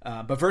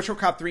 but Virtual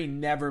Cop 3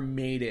 never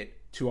made it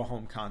to a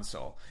home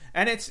console.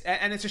 And it's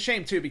a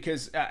shame too,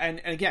 because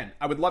and again,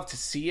 I would love to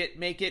see it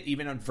make it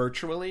even on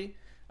virtually.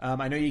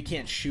 I know you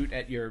can't shoot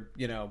at your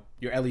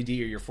LED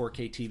or your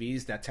 4K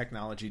TVs. That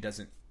technology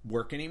doesn't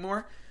work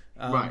anymore.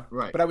 Right.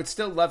 But I would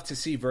still love to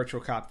see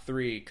Virtual Cop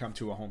 3 come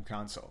to a home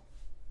console.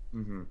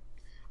 Mm-hmm.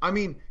 I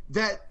mean,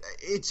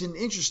 it's an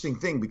interesting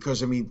thing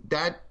because, I mean,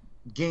 that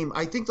game,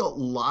 I think a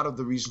lot of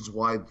the reasons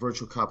why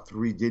Virtual Cop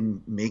 3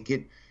 didn't make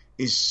it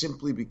is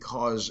simply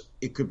because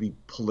it could be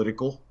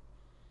political.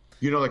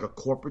 Like a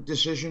corporate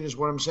decision is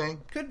what I'm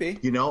saying. Could be.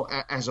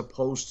 As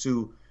opposed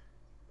to,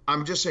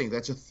 I'm just saying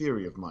that's a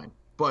theory of mine.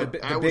 But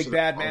the big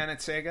bad man at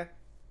Sega?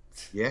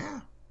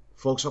 Yeah.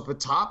 Folks up at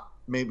top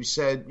maybe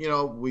said,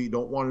 we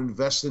don't want to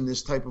invest in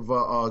this type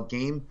of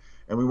game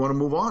and we want to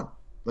move on,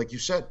 like you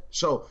said.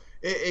 So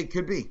it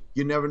could be.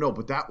 You never know.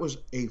 But that was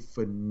a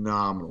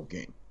phenomenal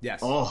game. Yes.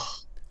 Oh,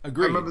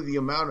 agreed. I remember the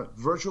amount of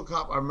Virtual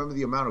Cop. I remember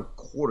the amount of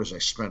quarters I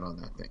spent on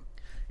that thing.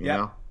 You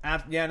know?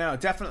 No,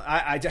 definitely.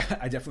 I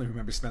definitely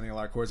remember spending a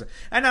lot of quarters.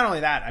 And not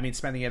only that, I mean,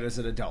 spending it as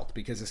an adult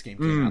because this game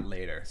came out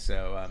later.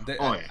 So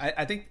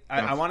I think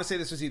I want to say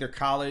this was either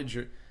college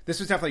or this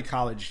was definitely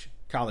college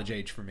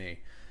age for me.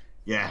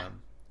 Yeah.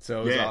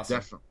 So it was awesome.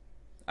 Definitely.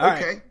 All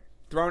okay. right.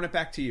 Throwing it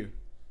back to you.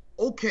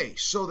 Okay,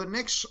 so the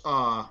next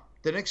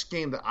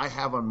game that I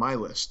have on my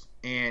list,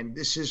 and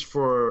this is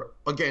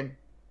again,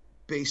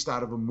 based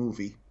out of a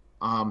movie,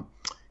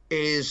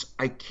 is,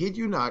 I kid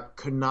you not,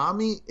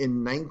 Konami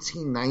in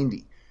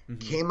 1990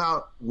 came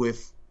out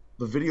with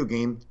the video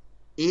game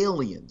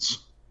Aliens.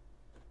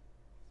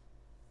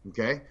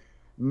 Okay?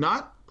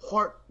 Not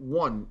part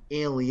 1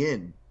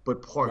 Alien,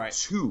 but part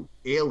 2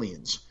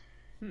 Aliens.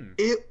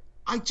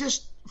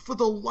 For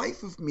the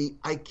life of me,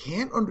 I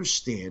can't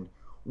understand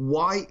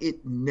why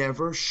it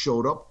never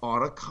showed up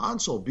on a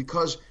console,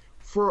 because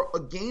for a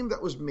game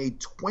that was made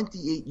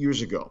 28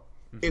 years ago,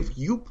 if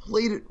you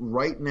played it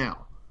right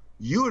now,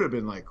 you would have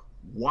been like,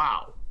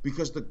 wow,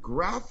 because the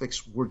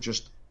graphics were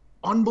just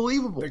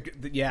unbelievable.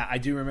 Yeah, I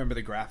do remember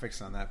the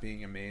graphics on that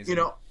being amazing.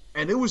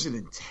 And it was an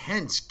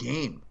intense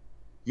game,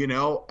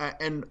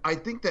 and I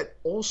think that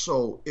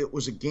also it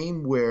was a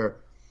game where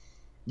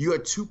you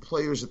had 2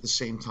 players at the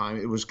same time.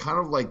 It was kind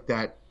of like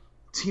that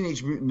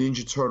Teenage Mutant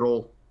Ninja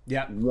Turtle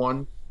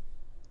 1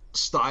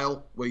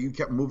 style where you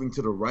kept moving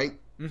to the right,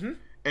 and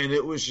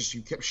it was just,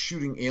 you kept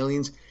shooting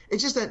aliens.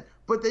 It's just that,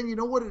 but then you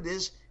know what it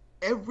is?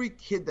 Every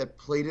kid that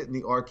played it in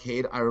the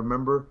arcade, I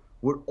remember,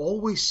 would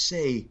always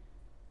say,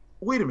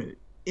 wait a minute,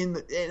 and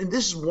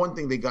this is one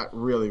thing they got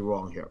really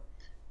wrong here,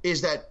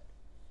 is that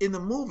in the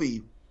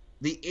movie,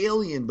 the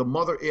alien, the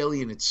mother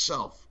alien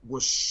itself,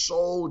 was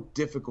so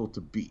difficult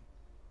to beat.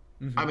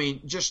 I mean,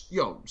 just,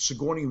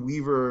 Sigourney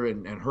Weaver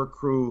and her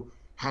crew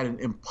had an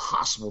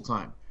impossible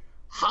time.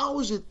 How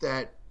is it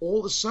that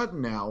all of a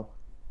sudden now,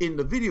 in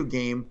the video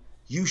game,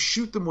 you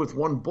shoot them with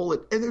 1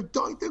 bullet and they're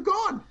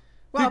gone?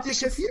 Well, they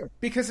disappear.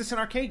 Because it's an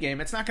arcade game.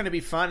 It's not going to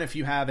be fun if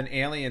you have an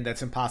alien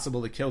that's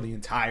impossible to kill the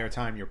entire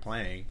time you're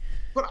playing.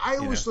 But I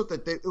always thought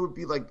that it would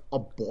be like a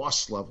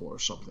boss level or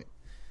something.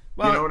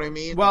 Well, you know what I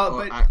mean? Well,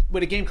 but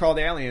with a game called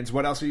Aliens,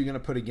 what else are you going to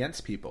put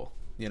against people,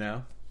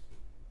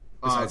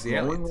 Besides the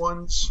aliens.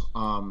 Ones.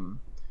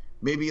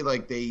 Maybe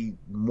like they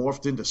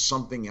morphed into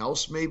something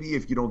else. Maybe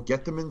if you don't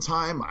get them in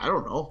time, I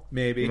don't know.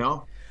 Maybe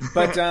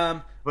But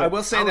I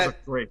will say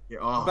that. Great.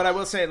 Oh. But I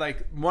will say,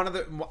 like,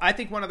 I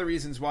think one of the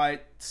reasons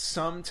why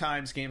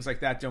sometimes games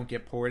like that don't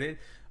get ported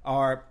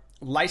are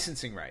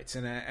licensing rights,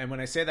 and when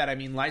I say that, I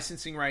mean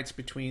licensing rights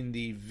between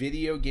the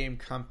video game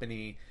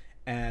company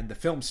and the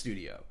film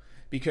studio.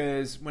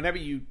 Because whenever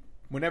you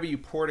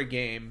port a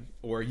game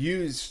or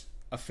use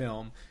a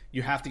film,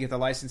 you have to get the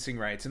licensing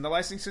rights, and the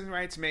licensing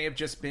rights may have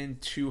just been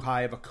too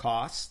high of a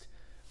cost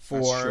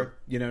for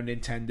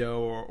Nintendo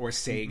or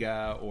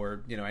Sega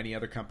or any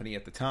other company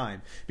at the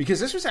time, because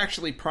this was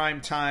actually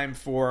prime time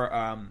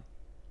for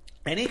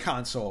any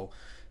console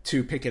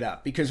to pick it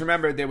up. Because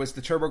remember, there was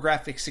the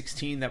TurboGrafx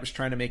 16 that was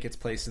trying to make its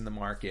place in the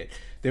market.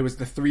 There was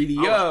the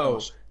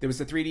 3DO. There was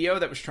the 3DO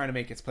that was trying to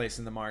make its place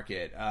in the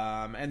market.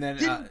 And then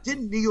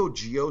didn't Neo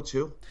Geo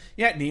too?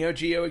 Yeah, Neo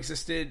Geo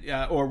existed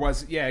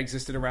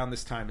existed around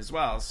this time as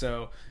well.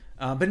 So,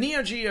 but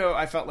Neo Geo,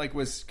 I felt like,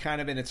 was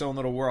kind of in its own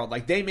little world.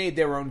 Like, they made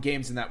their own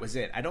games and that was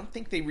it. I don't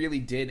think they really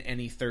did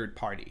any third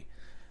party.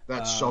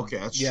 That's okay.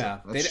 That's true.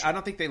 I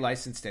don't think they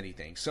licensed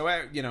anything. So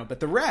but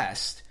the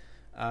rest.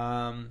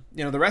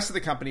 The rest of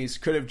the companies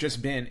could have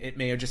just been, it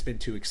may have just been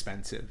too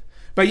expensive.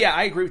 But yeah,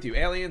 I agree with you.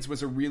 Aliens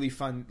was a really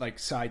fun, like,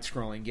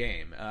 side-scrolling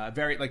game.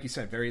 Very, like you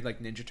said, very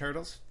like Ninja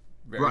Turtles.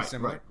 Very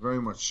similar. Right,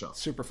 very much so.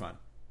 Super fun.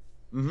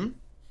 Mm-hmm.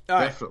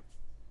 Right. Definitely.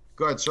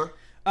 Go ahead, sir.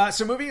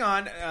 So moving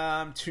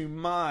on to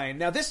mine.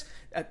 Now this,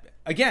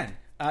 again,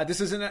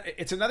 this is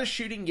it's another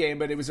shooting game,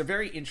 but it was a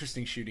very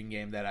interesting shooting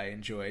game that I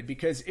enjoyed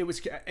because it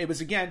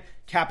was again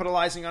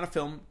capitalizing on a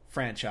film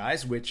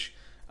franchise, which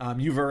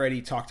you've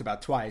already talked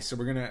about twice. So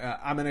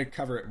I'm gonna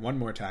cover it one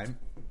more time.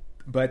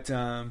 But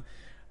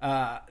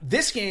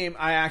this game,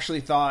 I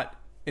actually thought,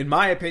 in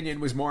my opinion,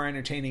 was more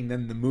entertaining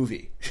than the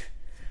movie.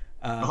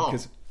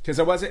 Because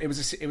it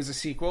was a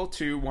sequel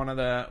to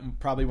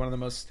probably one of the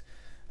most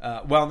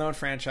well-known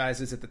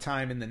franchises at the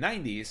time in the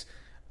 90s,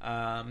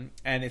 and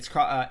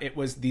it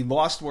was the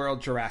Lost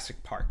World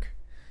Jurassic Park.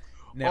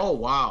 Now, oh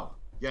wow,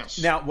 yes.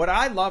 Now, what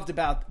I loved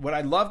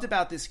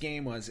about this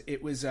game was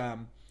it was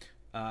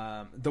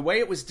the way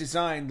it was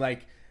designed.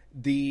 Like,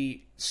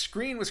 the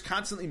screen was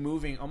constantly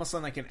moving, almost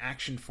on like an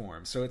action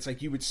form. So it's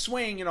like you would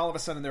swing, and all of a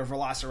sudden there were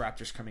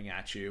velociraptors coming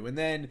at you, and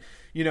then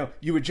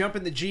you would jump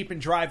in the Jeep and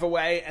drive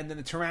away, and then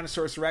the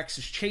Tyrannosaurus Rex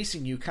is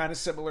chasing you, kind of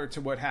similar to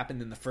what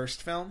happened in the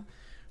first film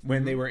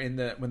when they were in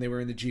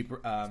the Jeep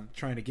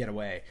trying to get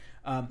away.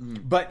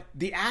 But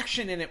the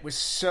action in it was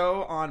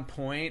so on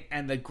point,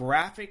 and the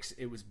graphics,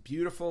 it was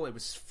beautiful, it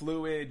was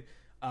fluid.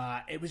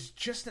 It was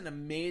just an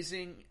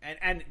amazing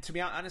and to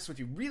be honest with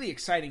you, really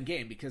exciting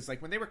game, because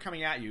like when they were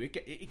coming at you,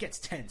 it gets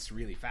tense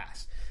really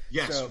fast.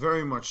 Yes,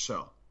 very much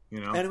so.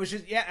 And it was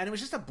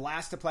just a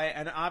blast to play,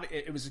 and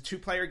it was a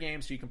 2-player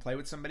game, so you can play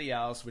with somebody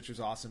else, which was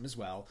awesome as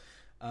well.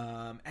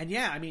 And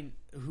yeah, I mean,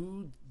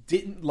 who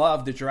didn't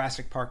love the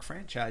Jurassic Park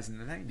franchise in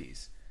the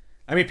 90s?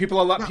 I mean, people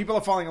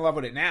are falling in love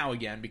with it now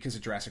again because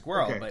of Jurassic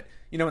World, but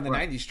in the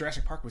 90s,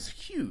 Jurassic Park was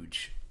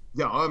huge.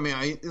 Yeah, I mean,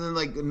 in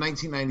like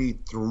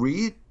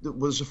 1993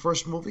 was the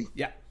first movie.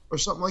 Yeah. Or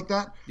something like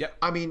that. Yep.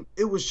 I mean,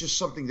 it was just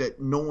something that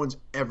no one's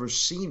ever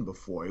seen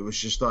before. It was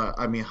just,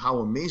 I mean, how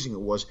amazing it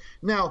was.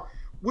 Now,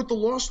 with The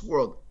Lost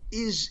World,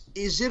 is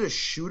it a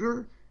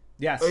shooter?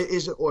 Yes.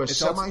 Is it or a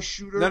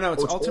semi-shooter? No,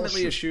 it's Or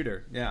ultimately a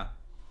shooter. Yeah.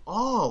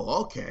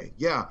 Oh, okay,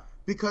 yeah.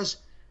 Because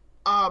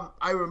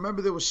I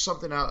remember there was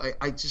something out.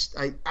 I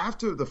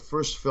after the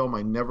first film,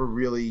 I never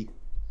really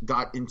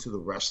got into the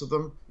rest of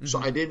them, so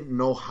I didn't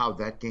know how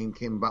that game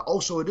came about. Oh,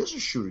 so it is a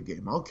shooter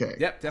game. Okay.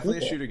 Yep, definitely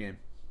cool. a shooter game.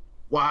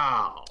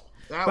 Wow.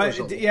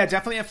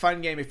 Definitely a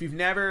fun game. If you've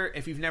never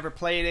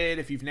played it,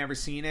 if you've never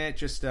seen it,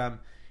 just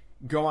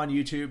go on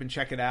YouTube and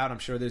check it out. I'm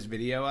sure there's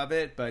video of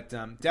it, but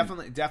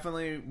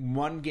definitely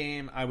one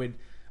game I would.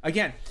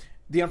 Again,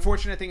 the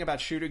unfortunate thing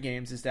about shooter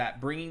games is that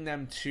bringing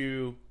them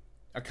to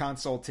a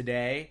console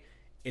today,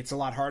 it's a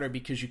lot harder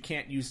because you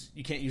can't use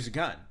a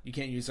gun. You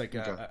can't use like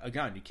a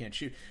gun. You can't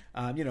shoot.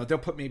 They'll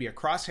put maybe a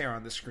crosshair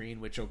on the screen,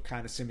 which will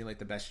kind of simulate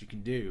the best you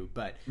can do.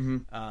 But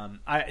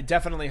I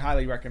definitely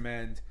highly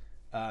recommend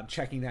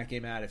checking that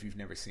game out if you've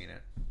never seen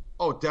it.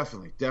 Oh,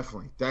 definitely.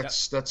 That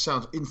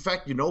sounds. In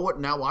fact, you know what?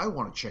 Now I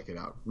want to check it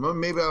out.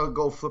 Maybe I'll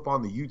go flip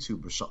on the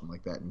YouTube or something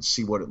like that and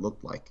see what it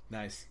looked like.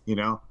 Nice.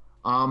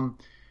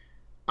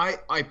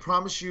 I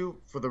promise you,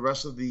 for the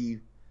rest of the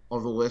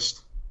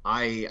list,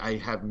 I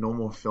have no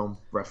more film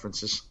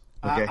references.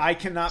 Okay? I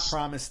cannot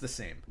promise the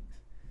same.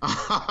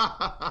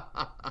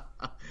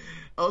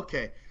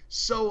 Okay,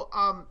 so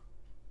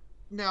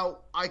now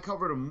I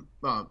covered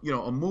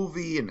a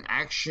movie, an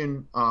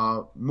action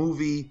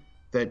movie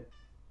that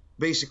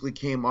basically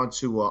came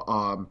onto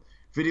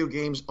video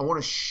games. I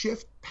want to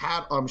shift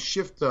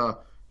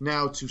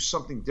now to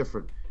something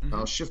different.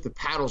 Shift the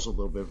paddles a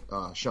little bit,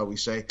 shall we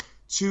say,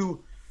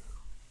 to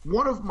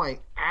one of my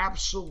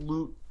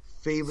absolute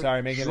favorite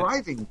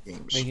driving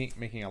games.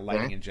 Making a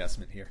lighting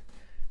adjustment here.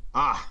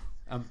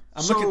 I'm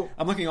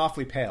looking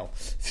awfully pale.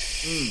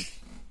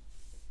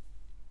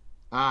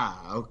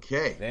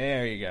 Okay.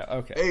 There you go.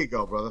 Okay. There you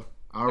go, brother.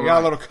 I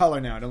got a little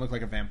color now. I don't look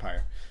like a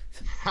vampire.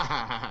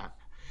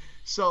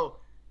 So,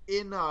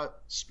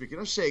 speaking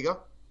of Sega,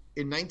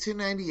 in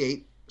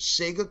 1998,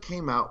 Sega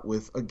came out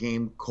with a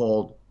game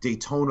called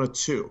Daytona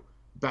 2: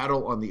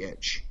 Battle on the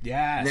Edge.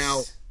 Yes.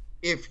 Now,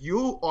 if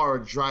you are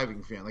a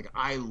driving fan, like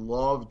I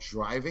love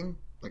driving,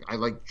 like I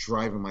like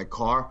driving my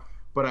car,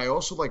 but I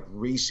also like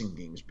racing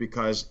games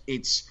because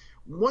it's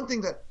one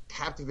thing that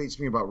captivates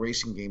me about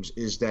racing games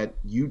is that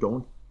you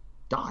don't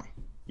die,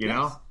 you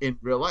know, in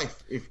real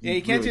life. If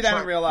you can't do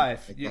that in real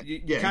life.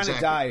 You kind of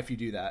die if you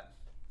do that.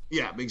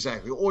 Yeah,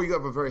 exactly. Or you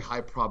have a very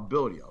high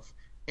probability of.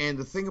 And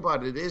the thing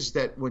about it is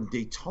that when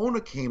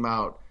Daytona came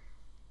out,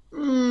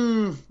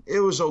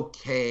 it was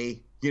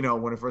okay,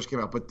 when it first came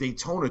out. But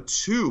Daytona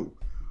 2,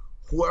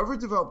 whoever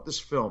developed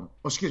this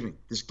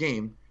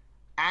game,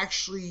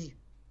 actually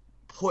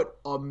put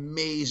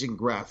amazing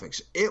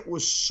graphics. It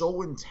was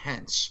so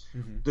intense.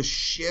 The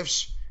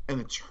shifts and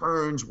the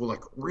turns were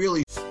like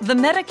really. The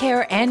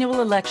Medicare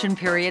annual election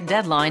period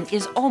deadline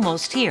is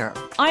almost here.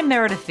 I'm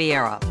Meredith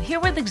Vieira, here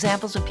with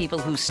examples of people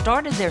who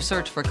started their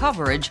search for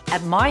coverage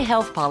at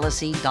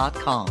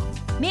myhealthpolicy.com.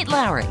 Meet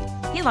Larry.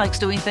 He likes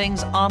doing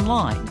things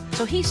online,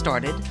 so he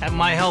started at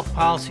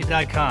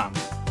myhealthpolicy.com.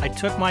 I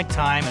took my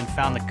time and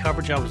found the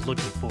coverage I was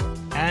looking for.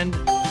 And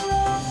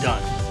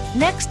done.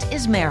 Next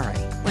is Mary.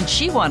 When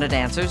she wanted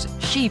answers,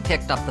 she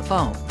picked up the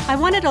phone. I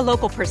wanted a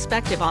local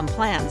perspective on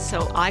plans,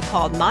 so I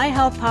called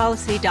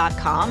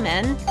myhealthpolicy.com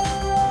and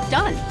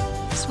done.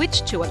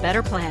 Switched to a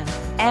better plan.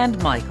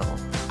 And Michael.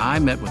 I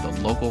met with a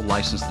local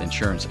licensed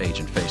insurance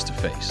agent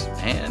face-to-face.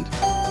 And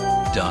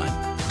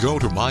done. Go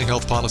to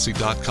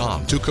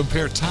myhealthpolicy.com to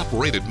compare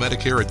top-rated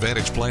Medicare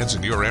Advantage plans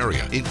in your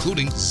area,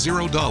 including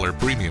 $0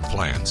 premium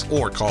plans.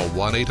 Or call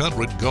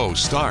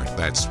 1-800-GO-START.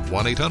 That's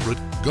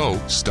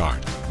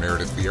 1-800-GO-START.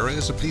 Meredith Vieira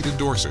is a paid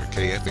endorser.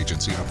 KF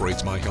Agency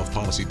operates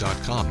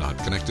myhealthpolicy.com, not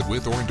connected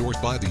with or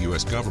endorsed by the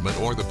U.S. government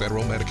or the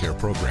federal Medicare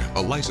program.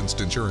 A licensed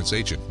insurance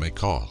agent may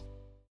call.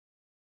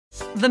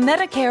 The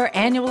Medicare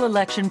annual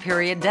election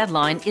period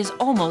deadline is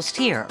almost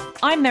here.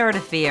 I'm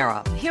Meredith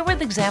Vieira, here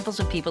with examples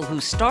of people who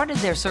started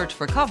their search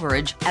for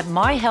coverage at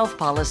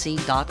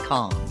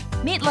myhealthpolicy.com.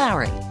 Meet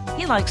Larry.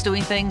 He likes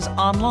doing things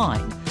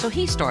online, so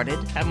he started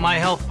at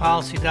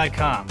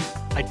myhealthpolicy.com.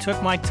 I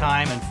took my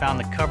time and found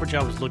the coverage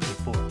I was looking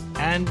for.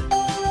 And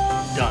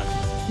done.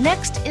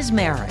 Next is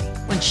Mary.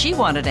 When she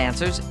wanted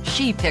answers,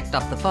 she picked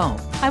up the phone.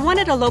 I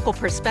wanted a local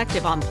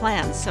perspective on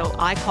plans, so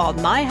I called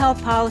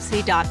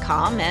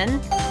myhealthpolicy.com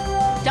and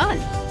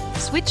done.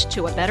 Switched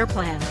to a better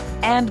plan.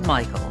 And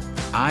Michael.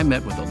 I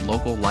met with a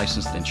local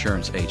licensed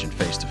insurance agent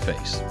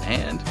face-to-face.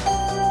 And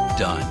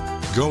done.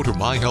 Go to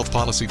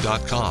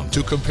myhealthpolicy.com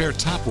to compare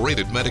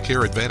top-rated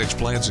Medicare Advantage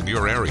plans in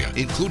your area,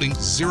 including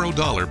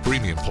 $0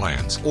 premium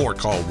plans. Or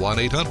call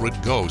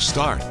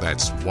 1-800-GO-START.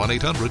 That's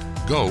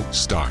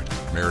 1-800-GO-START.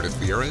 Meredith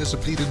Vieira is a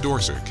paid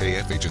endorser.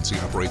 KF Agency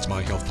operates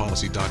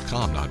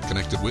myhealthpolicy.com, not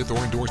connected with or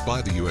endorsed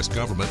by the U.S.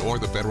 government or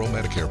the federal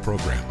Medicare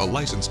program. A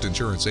licensed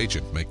insurance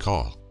agent may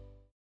call.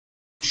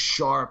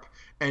 Sharp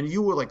and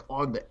you were like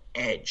on the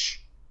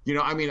edge. You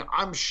know, I mean,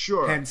 I'm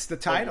sure. Hence the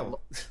title.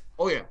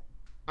 Oh yeah,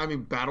 I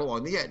mean, Battle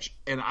on the Edge,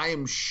 and I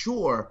am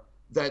sure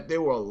that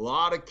there were a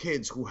lot of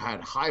kids who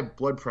had high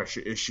blood pressure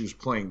issues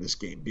playing this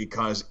game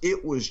because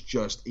it was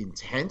just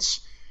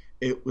intense.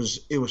 It was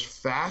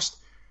fast.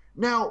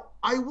 Now,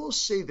 I will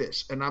say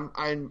this, and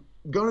I'm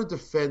going to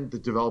defend the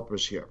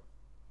developers here.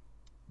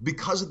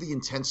 Because of the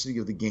intensity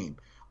of the game,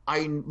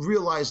 I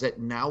realize that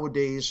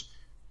nowadays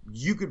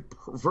you could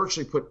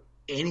virtually put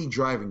any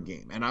driving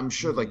game, and I'm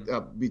sure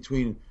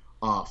between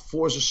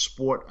Forza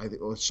Sport, I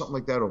think, or something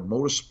like that, or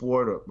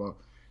Motorsport, or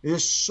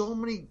there's so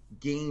many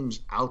games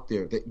out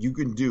there that you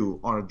can do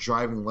on a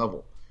driving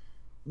level.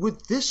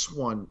 With this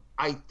one,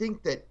 I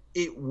think that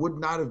it would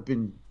not have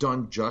been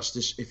done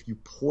justice if you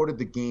ported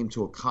the game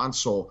to a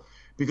console,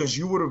 because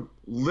you would have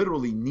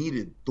literally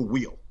needed the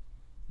wheel.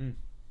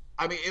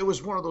 I mean, it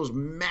was one of those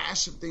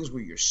massive things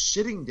where you're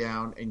sitting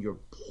down and you're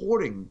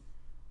porting.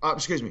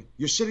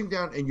 You're sitting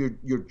down and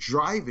you're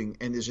driving,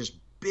 and there's this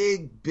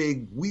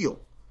big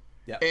wheel.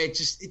 Yeah, it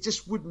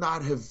just would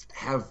not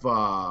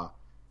have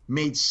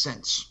made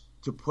sense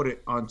to put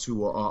it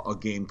onto a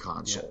game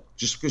console,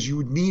 just because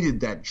you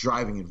needed that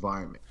driving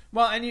environment.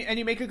 Well, and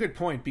you make a good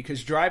point,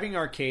 because driving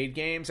arcade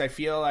games, I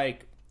feel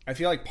like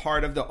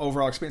part of the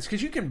overall experience,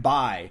 because you can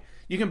buy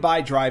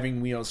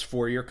driving wheels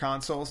for your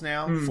consoles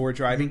now for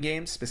driving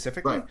games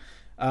specifically.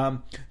 Right.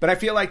 But I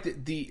feel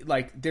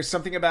like there's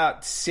something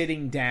about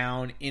sitting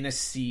down in a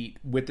seat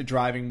with the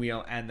driving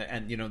wheel and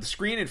the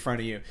screen in front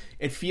of you.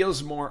 It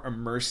feels more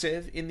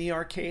immersive in the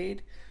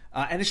arcade,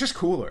 and it's just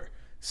cooler.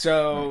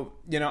 So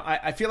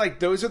I feel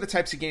like those are the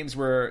types of games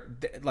where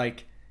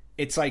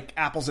it's like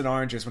apples and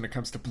oranges when it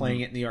comes to playing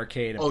it in the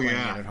arcade and playing it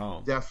at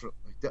home. Definitely.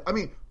 I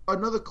mean,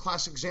 another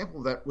classic example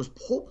of that was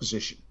pole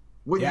position.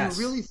 When you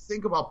really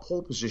think about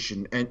pole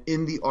position and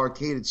in the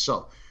arcade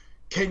itself,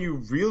 can you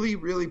really,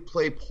 really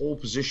play pole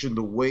position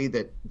the way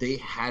that they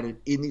had it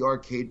in the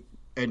arcade?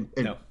 And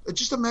no.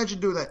 Just imagine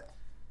doing that,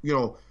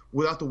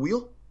 without the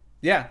wheel.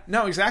 Yeah,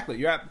 no, exactly.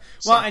 You're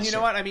and you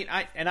know what? I mean,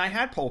 I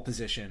had pole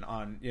position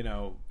on,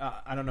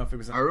 I don't know if it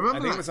was on, I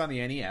think it was on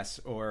the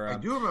NES or I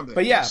do remember that.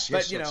 But yes.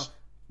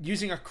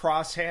 Using a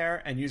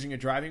crosshair and using a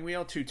driving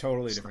wheel, two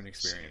totally different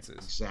experiences.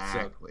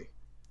 Exactly.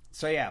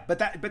 So yeah,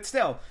 but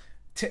still,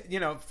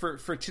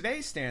 for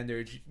today's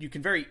standards, you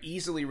can very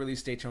easily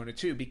release Daytona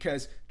 2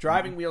 because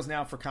driving wheels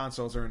now for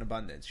consoles are in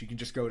abundance. You can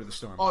just go to the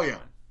store and buy one.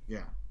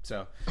 Yeah.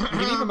 So you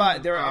can even buy.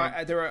 There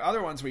are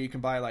other ones where you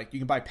can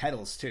buy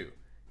pedals too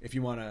if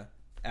you want to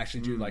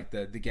actually do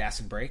the gas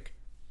and brake.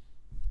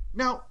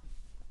 Now,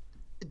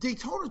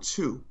 Daytona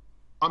 2.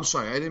 I'm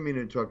sorry, I didn't mean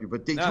to interrupt you,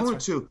 but Daytona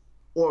 2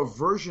 or a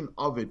version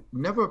of it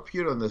never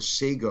appeared on the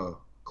Sega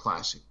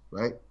Classic,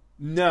 right?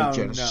 No, the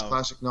Genesis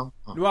Classic, no.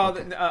 Oh, well,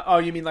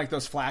 okay. You mean like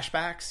those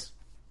flashbacks?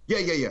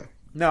 Yeah.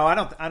 No, I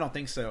don't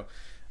think so.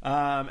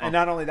 And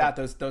not only that,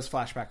 those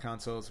flashback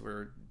consoles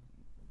were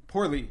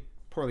poorly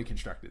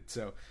constructed.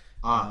 So,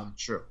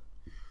 sure.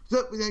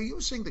 So, now you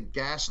were saying the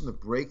gas and the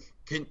brake.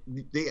 Can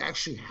they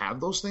actually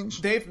have those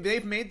things?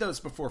 They've made those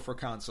before for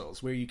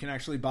consoles where you can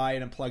actually buy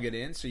it and plug it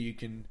in, so you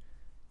can,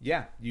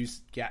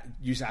 use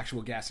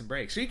actual gas and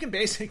brakes. So you can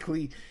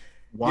basically.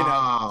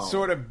 Wow.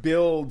 Sort of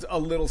build a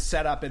little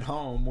setup at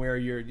home where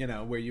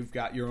where you've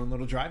got your own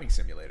little driving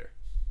simulator.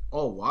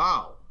 Oh,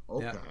 wow.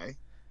 Okay. Yeah.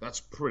 That's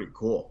pretty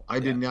cool. I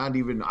did not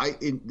even,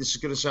 this is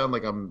going to sound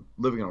like I'm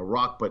living on a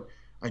rock, but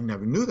I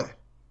never knew that.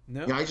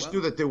 No. I just knew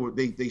that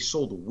they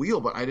sold a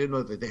wheel, but I didn't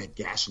know that they had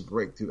gas and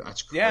brake too.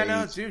 That's crazy. Yeah,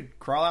 no, dude,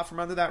 crawl out from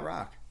under that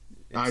rock.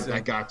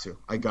 I got to.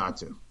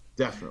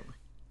 Definitely.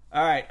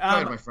 All right. Go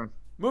ahead, my friend.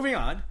 Moving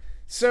on.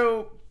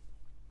 So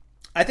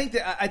I think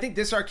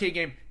this arcade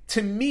game,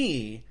 to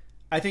me,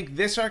 I think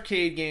this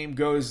arcade game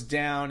goes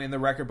down in the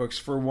record books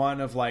for one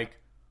of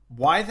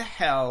why the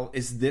hell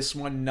is this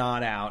one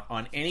not out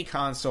on any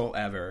console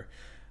ever?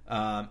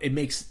 It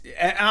makes,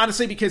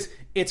 honestly, because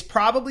it's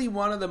probably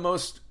one of the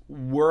most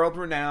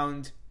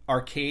world-renowned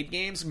arcade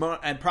games and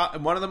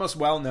one of the most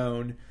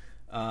well-known,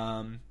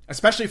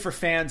 especially for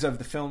fans of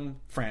the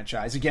film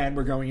franchise. Again,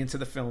 we're going into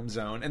the film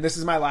zone, and this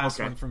is my last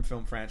one from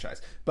film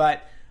franchise.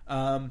 But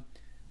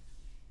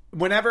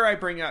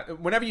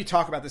whenever you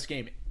talk about this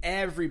game,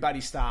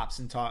 everybody stops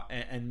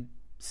and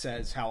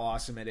says how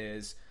awesome it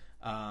is,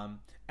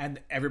 and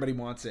everybody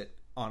wants it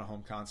on a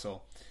home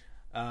console.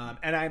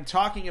 And I'm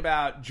talking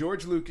about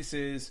George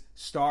Lucas's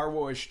Star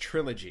Wars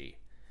trilogy.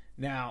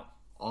 Now,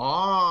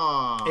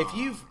 if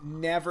you've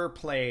never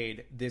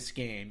played this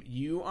game,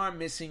 you are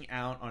missing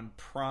out on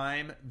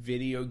prime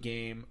video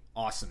game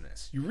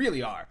awesomeness. You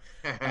really are.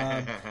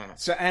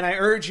 And I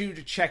urge you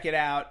to check it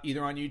out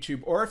either on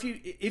YouTube or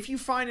if you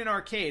find an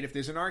arcade, if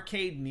there's an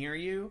arcade near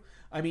you.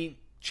 I mean,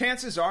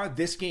 chances are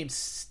this game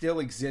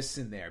still exists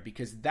in there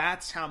because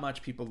that's how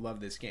much people love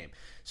this game.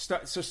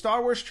 So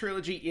Star Wars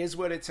Trilogy is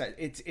what it's at.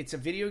 It's a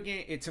video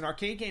game. It's an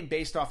arcade game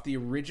based off the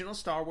original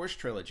Star Wars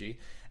trilogy,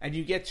 and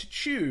you get to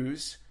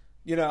choose.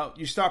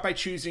 You start by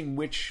choosing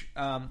which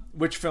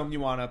film you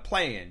want to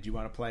play in. Do you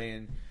want to play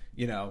in,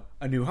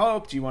 A New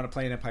Hope? Do you want to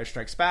play in Empire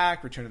Strikes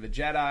Back, Return of the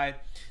Jedi?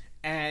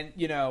 and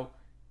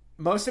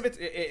most of it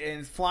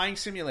in flying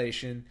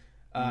simulation,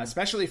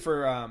 especially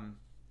for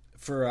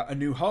A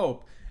New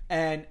Hope,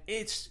 and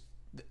it's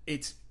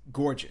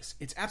gorgeous.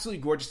 It's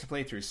absolutely gorgeous to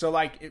play through. So,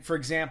 like, for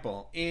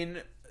example,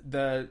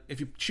 if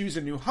you choose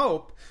A New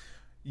Hope,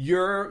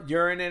 you're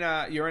in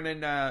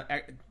an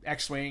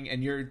X-wing,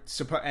 and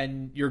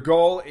your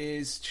goal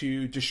is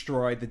to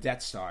destroy the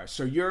Death Star.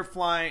 So you're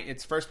flying.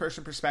 It's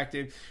first-person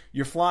perspective.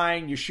 You're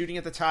flying. You're shooting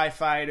at the TIE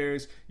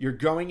fighters. You're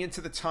going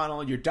into the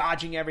tunnel. You're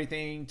dodging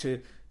everything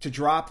to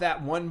drop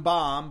that one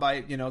bomb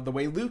by the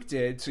way Luke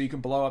did, so you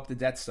can blow up the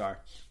Death Star.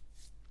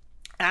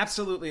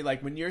 Absolutely,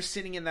 like when you're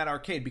sitting in that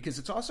arcade, because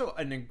it's also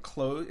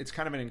it's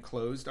kind of an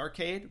enclosed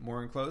arcade,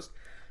 more enclosed.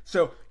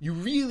 So you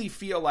really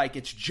feel like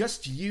it's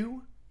just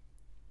you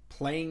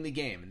playing the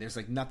game, and there's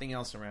like nothing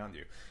else around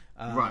you.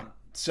 Right.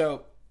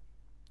 So,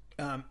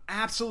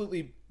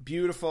 absolutely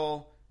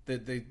beautiful. The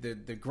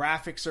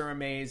graphics are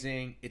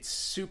amazing. It's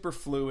super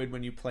fluid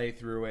when you play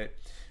through it,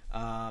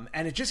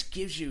 and it just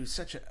gives you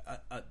such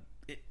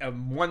a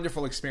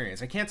wonderful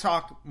experience. I can't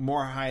talk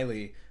more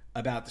highly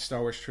about the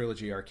Star Wars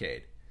Trilogy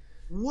arcade.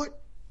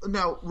 What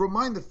now?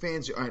 Remind the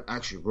fans.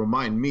 Actually,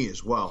 remind me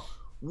as well.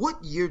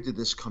 What year did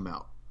this come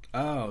out?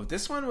 Oh,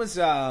 this one was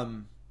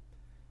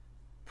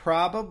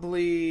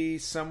probably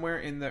somewhere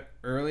in the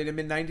early to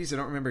mid 90s. I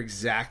don't remember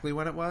exactly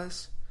when it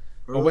was.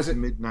 Or was it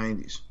mid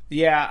 90s?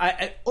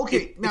 Yeah.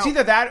 Okay, it's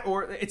either that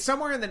or it's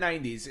somewhere in the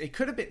 90s. It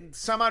could have been,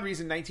 some odd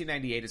reason,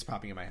 1998 is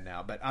popping in my head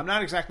now, but I'm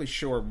not exactly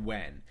sure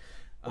when.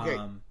 Okay.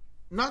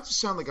 Not to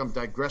sound like I'm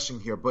digressing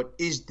here, but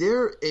is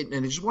there, and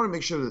I just want to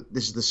make sure that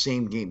this is the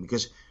same game,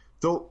 because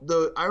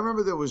I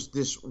remember there was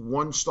this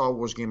one Star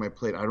Wars game I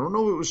played. I don't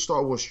know if it was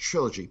Star Wars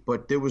Trilogy,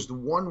 but there was the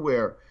one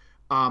where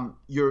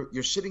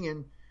you're sitting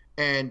in,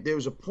 and there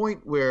was a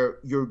point where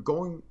you're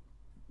going,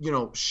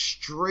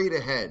 straight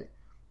ahead,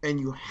 and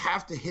you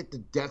have to hit the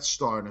Death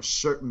Star in a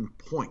certain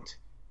point,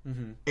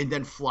 and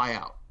then fly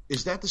out.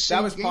 Is that the same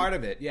game? That was part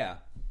of it, yeah.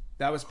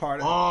 That was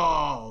part of it.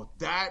 Oh,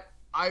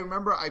 I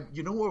remember,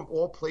 of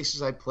all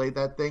places I played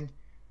that thing?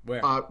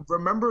 Where?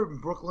 Remember in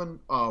Brooklyn,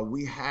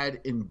 we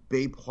had in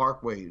Bay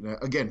Parkway,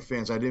 again,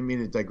 fans, I didn't mean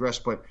to digress,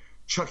 but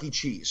Chuck E.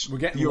 Cheese. We're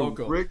getting the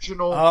local.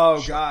 Original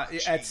God,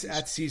 at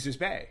Caesar's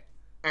Bay.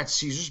 At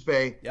Caesar's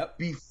Bay. Yep.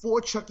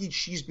 Before Chuck E.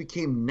 Cheese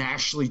became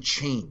nationally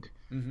chained.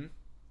 Mm-hmm.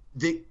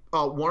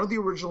 One of the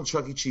original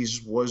Chuck E.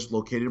 Cheese's was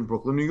located in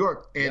Brooklyn, New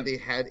York, and they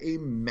had a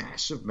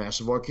massive,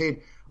 massive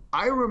arcade.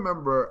 I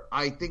remember,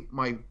 I think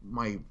my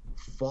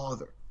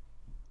father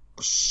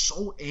was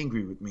so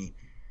angry with me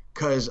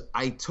because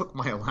I took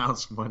my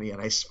allowance money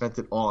and I spent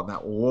it all on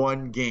that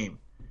one game.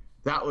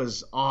 That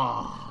was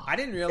I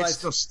didn't realize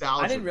it's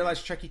nostalgia. I didn't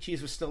realize Chuck E.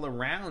 Cheese was still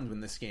around when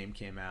this game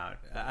came out.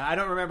 I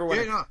don't remember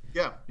when.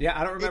 Yeah.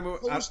 I don't remember.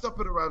 It closed up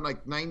at around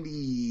like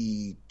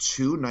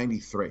 92,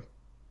 93.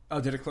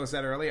 Oh, did it close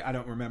that early? I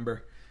don't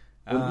remember.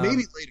 Well,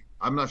 maybe later.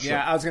 I'm not sure.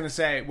 Yeah, I was going to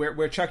say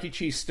where Chuck E.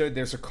 Cheese stood,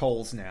 there's a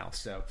Kohl's now.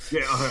 So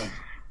yeah,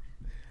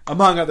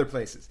 among other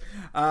places.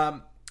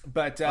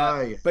 But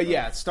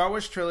Star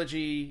Wars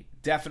Trilogy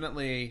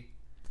definitely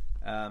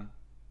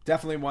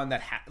one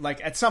that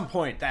at some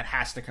point that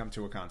has to come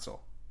to a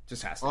console.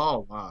 Just has to.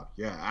 Oh wow,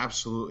 yeah,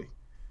 absolutely.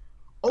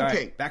 Okay,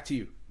 right, back to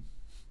you.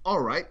 All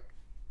right,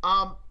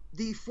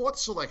 the fourth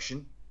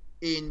selection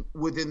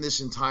within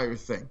this entire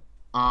thing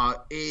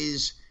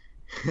is.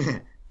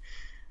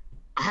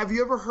 Have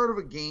you ever heard of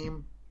a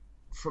game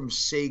from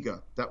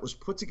Sega that was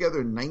put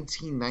together in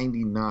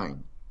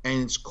 1999,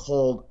 and it's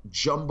called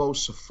Jumbo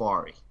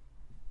Safari?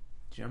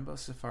 Jumbo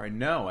Safari?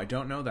 No, I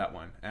don't know that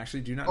one. I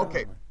actually do not know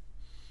that one.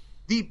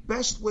 The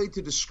best way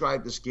to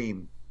describe this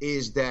game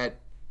is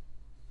that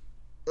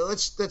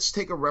let's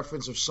take a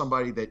reference of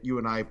somebody that you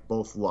and I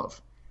both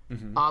love.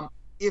 Mm-hmm.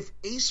 If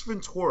Ace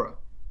Ventura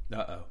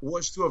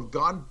was to have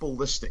gone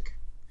ballistic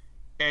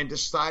and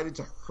decided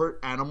to hurt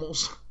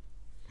animals,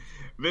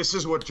 this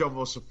is what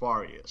Jumbo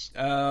Safari is.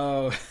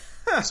 Oh,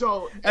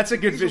 so that's a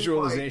good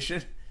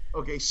visualization.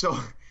 Okay, so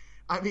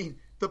I mean,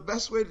 the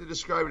best way to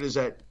describe it is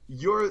that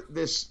you're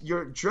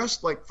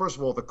dressed like, first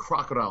of all, the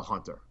crocodile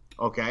hunter.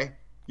 Okay,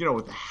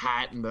 with the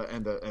hat and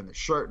the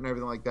shirt and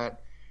everything like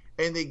that.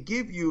 And they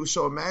give you,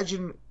 so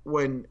imagine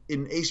when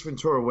in Ace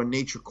Ventura, when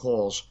nature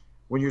calls,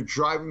 when you're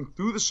driving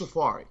through the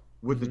safari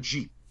with the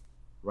Jeep,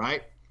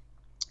 right?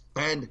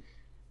 And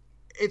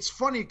it's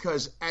funny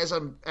because as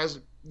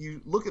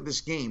you look at this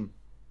game,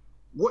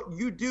 what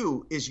you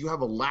do is you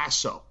have a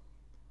lasso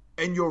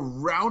and you're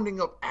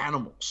rounding up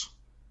animals,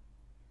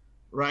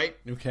 right?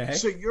 Okay.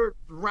 So you're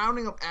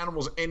rounding up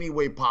animals any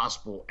way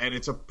possible, and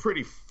it's a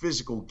pretty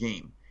physical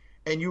game.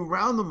 And you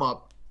round them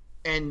up,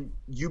 and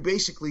you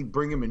basically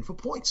bring them in for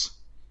points.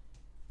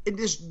 And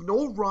there's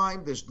no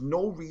rhyme, there's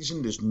no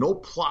reason, there's no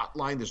plot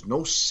line, there's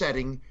no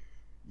setting.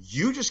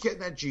 You just get in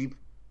that Jeep.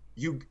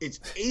 It's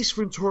Ace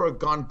Ventura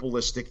gone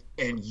ballistic,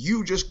 and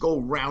you just go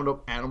round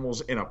up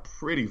animals in a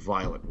pretty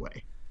violent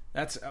way.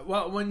 That's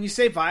when you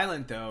say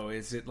violent, though,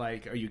 is it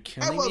like, are you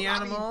killing the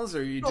animals, or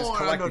are you just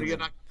collecting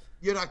them?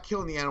 you're not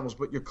killing the animals,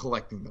 but you're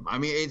collecting them. I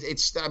mean,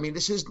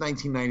 this is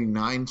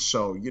 1999,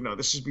 so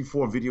this is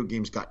before video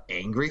games got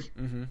angry.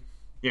 Mm-hmm.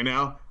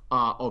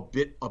 A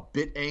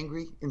bit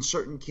angry in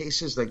certain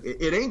cases. Like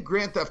it ain't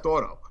Grand Theft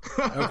Auto.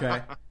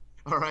 Okay.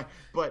 All right,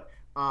 but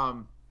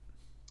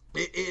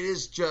it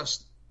is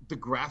just the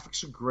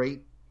graphics are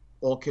great.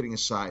 All kidding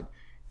aside,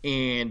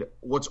 and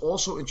what's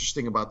also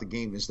interesting about the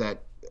game is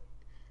that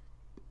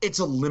it's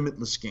a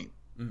limitless game.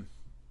 Mm.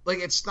 Like,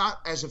 it's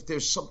not as if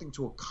there's something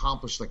to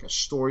accomplish, like a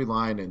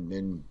storyline, and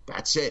then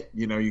that's it.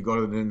 You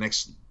go to the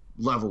next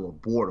level or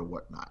board or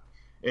whatnot.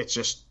 It's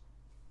just,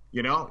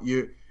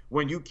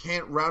 when you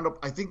can't round up,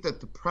 I think that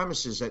the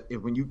premise is that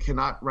when you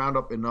cannot round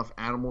up enough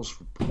animals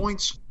for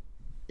points,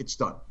 it's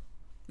done.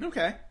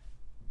 Okay.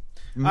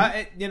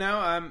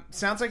 Mm-hmm.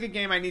 Sounds like a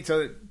game I need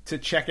to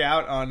check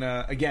out on,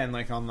 again,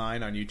 like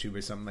online on YouTube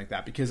or something like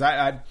that, because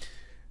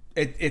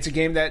it's a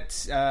game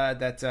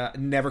that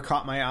never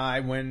caught my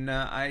eye when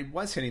I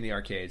was hitting the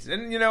arcades,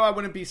 and I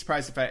wouldn't be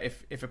surprised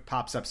if it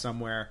pops up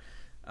somewhere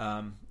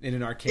in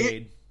an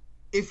arcade.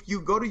 If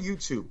you go to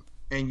YouTube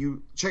and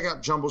you check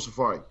out Jumbo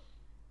Safari,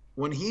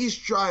 when he's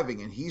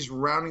driving and he's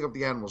rounding up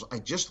the animals, I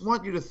just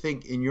want you to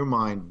think in your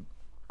mind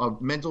a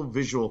mental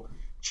visual: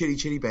 chitty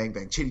chitty bang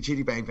bang, chitty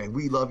chitty bang bang,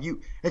 we love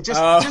you, and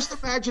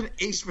just imagine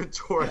Ace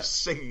Ventura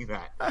singing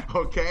that.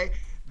 Okay.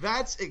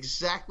 That's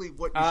exactly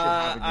what you should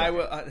have in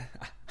your head.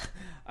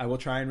 I will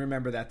try and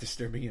remember that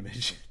disturbing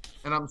image.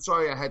 And I'm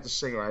sorry I had to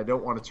sing it. I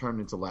don't want to turn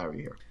into Larry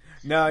here.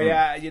 No,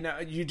 yeah,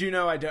 you do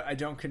know I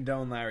don't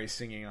condone Larry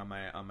singing on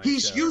my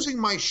He's show. using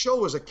my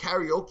show as a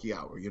karaoke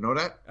hour. You know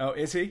that? Oh,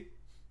 is he?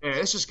 Yeah,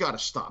 this has got to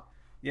stop.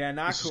 Yeah,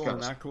 not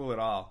cool at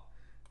all.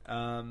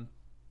 All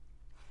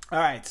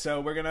right,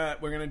 so we're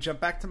gonna jump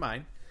back to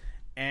mine,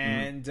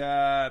 and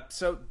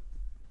so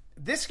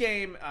this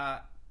game.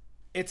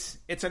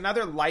 It's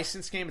another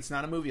licensed game. It's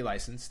not a movie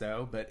license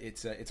though, but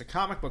it's a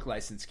comic book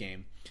license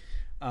game.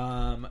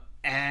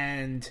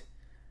 And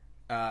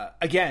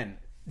again,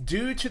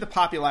 due to the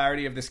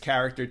popularity of this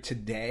character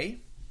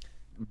today,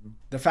 mm-hmm.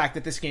 the fact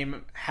that this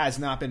game has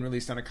not been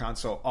released on a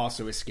console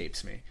also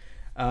escapes me.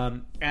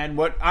 And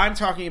what I'm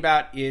talking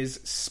about is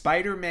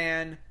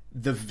Spider-Man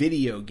the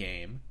video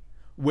game,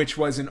 which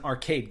was an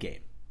arcade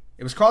game.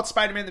 It was called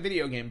Spider-Man the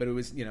video game, but it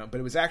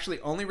was actually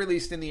only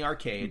released in the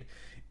arcade.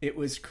 Mm-hmm. It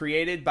was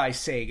created by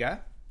Sega.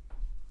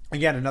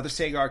 Again, another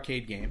Sega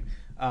arcade game.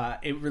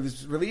 It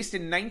was released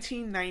in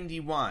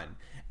 1991,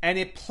 and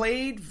it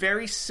played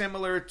very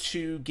similar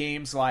to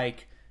games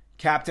like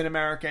Captain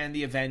America and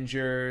the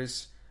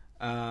Avengers,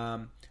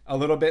 a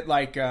little bit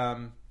like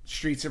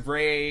Streets of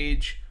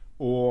Rage,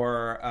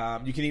 or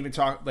you can even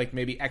talk like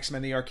maybe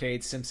X-Men the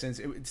Arcade, Simpsons.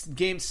 It's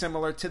games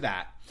similar to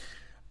that.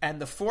 And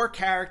the four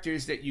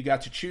characters that you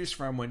got to choose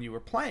from when you were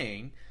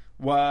playing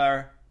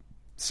were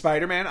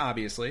Spider-Man,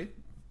 obviously.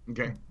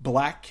 Okay.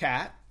 Black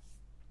Cat,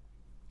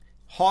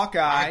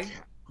 Hawkeye.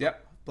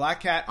 Yep.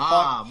 Black Cat,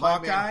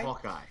 Hawkeye.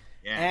 Hawkeye.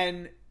 Yeah.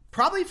 And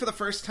probably for the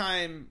first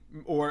time,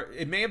 or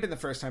it may have been the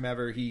first time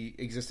ever he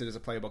existed as a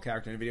playable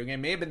character in a video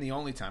game. May have been the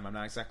only time. I'm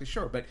not exactly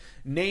sure. But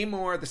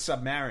Namor the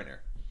Submariner.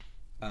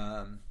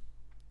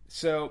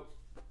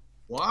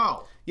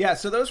 Wow. Yeah,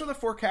 so those were the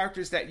four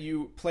characters that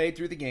you played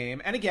through the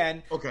game. And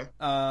again, okay.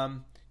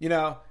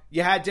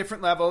 You had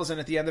different levels,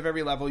 and at the end of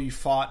every level, you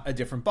fought a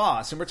different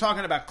boss. And we're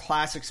talking about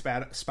classic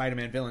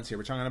Spider-Man villains here.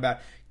 We're talking about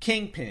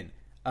Kingpin,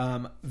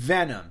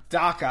 Venom,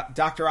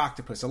 Dr.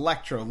 Octopus,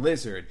 Electro,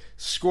 Lizard,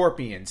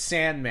 Scorpion,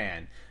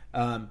 Sandman,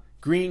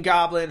 Green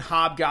Goblin,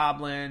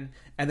 Hobgoblin,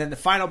 and then the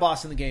final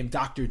boss in the game,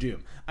 Dr.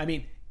 Doom. I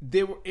mean,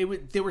 there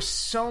was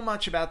so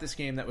much about this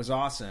game that was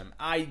awesome.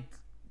 I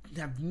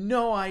have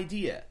no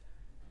idea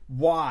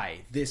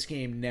why this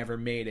game never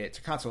made it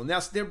to console.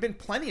 Now, there have been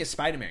plenty of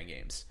Spider-Man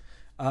games.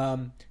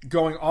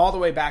 Going all the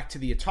way back to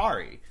the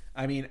Atari.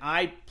 I mean,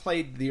 I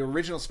played the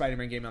original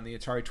Spider-Man game on the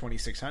Atari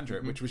 2600,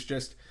 mm-hmm. which was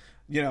just,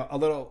 a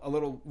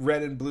little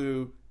red and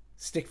blue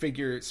stick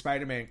figure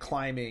Spider-Man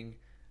climbing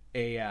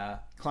a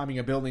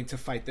building to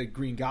fight the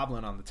Green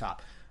Goblin on the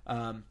top.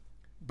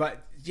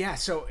 But yeah,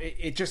 so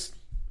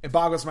it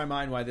boggles my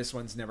mind why this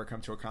one's never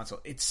come to a console.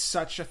 It's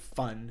such a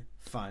fun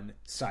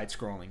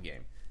side-scrolling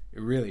game.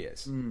 It really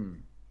is.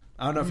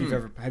 I don't know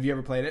if have you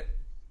ever played it?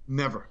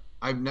 Never.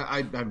 I've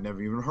never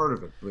even heard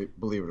of it,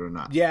 believe it or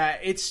not. Yeah,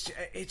 it's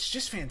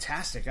just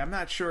fantastic. I'm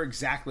not sure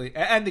exactly.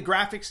 And the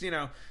graphics,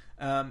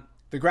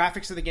 the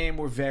graphics of the game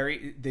were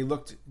they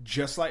looked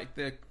just like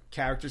the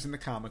characters in the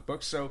comic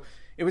books. So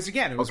it was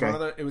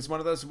one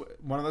of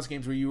those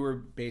games where you were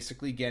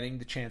basically getting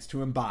the chance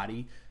to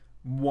embody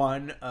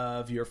one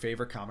of your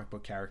favorite comic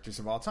book characters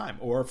of all time,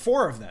 or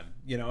four of them,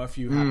 if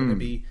you happen to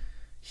be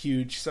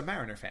huge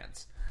Submariner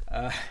fans.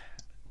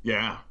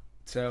 Yeah.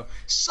 So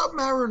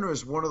Submariner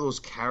is one of those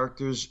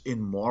characters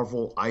in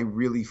Marvel I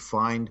really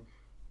find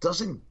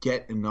doesn't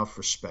get enough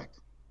respect.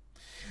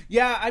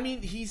 Yeah, I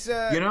mean he's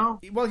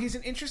well, he's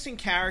an interesting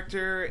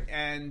character,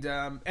 and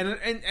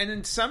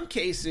in some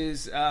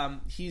cases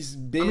he's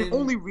been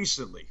only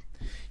recently.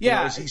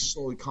 Yeah. Is he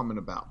slowly coming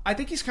about? I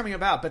think he's coming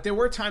about, but there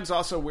were times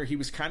also where he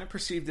was kind of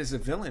perceived as a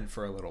villain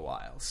for a little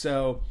while.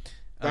 So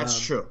that's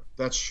true.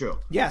 That's true.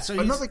 Yeah. So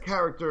another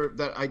character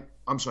that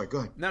I'm sorry. Go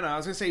ahead. No. I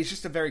was going to say he's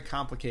just a very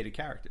complicated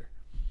character.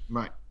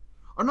 Right.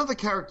 Another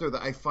character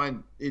that I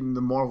find in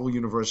the Marvel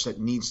universe that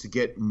needs to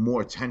get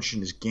more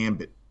attention is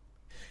Gambit.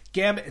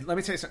 Gambit. Let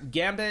me tell you something.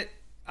 Gambit.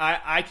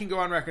 I can go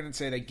on record and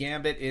say that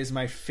Gambit is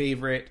my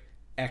favorite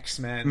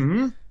X-Men.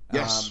 Mm-hmm.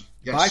 Yes,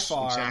 by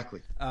far.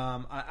 Exactly.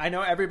 I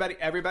know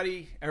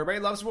everybody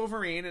loves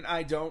Wolverine, and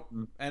I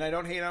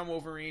don't hate on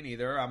Wolverine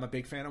either. I'm a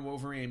big fan of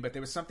Wolverine, but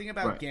there was something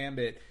about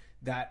Gambit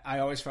that I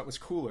always felt was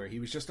cooler. He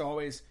was just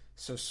always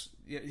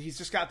he's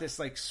just got this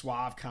like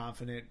suave,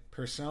 confident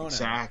persona.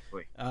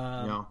 Exactly.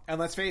 And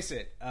let's face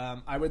it,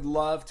 I would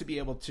love to be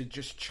able to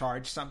just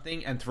charge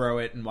something and throw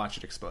it and watch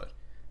it explode.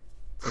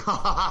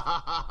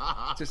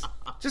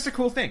 just a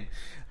cool thing.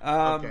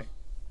 Okay.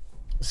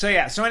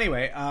 So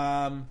anyway,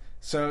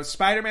 so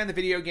Spider-Man the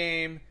video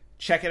game,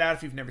 check it out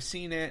if you've never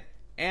seen it.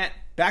 And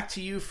back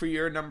to you for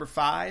your number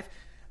 5.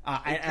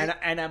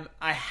 I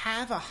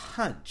have a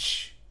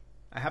hunch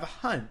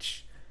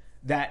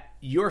that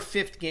your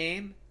 5th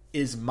game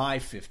is my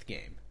 5th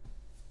game,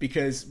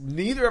 because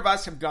neither of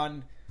us have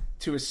gone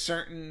to a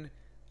certain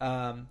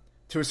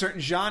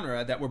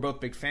genre that we're both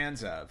big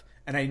fans of,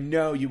 and I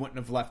know you wouldn't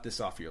have left this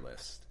off your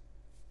list.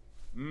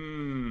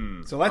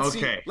 So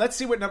let's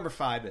see what number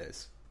 5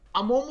 is.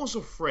 I'm almost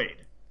afraid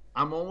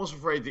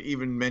to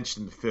even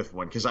mention the 5th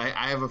one, because I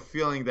have a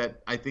feeling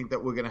that I think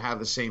that we're going to have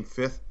the same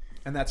 5th,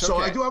 and that's okay. So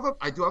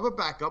I do have a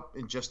backup,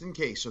 and just in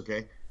case,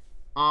 okay.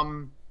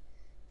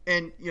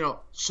 And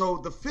so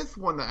the 5th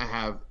one that I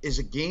have is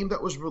a game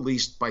that was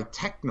released by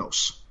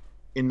Technos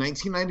in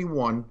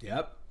 1991.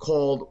 Yep.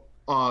 Called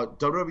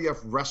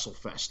WWF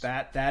WrestleFest.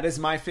 That is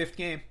my 5th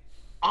game.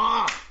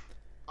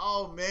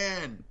 Oh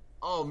man.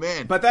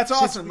 But that's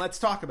awesome. Let's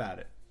talk about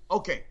it.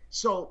 Okay,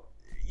 so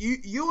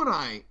you and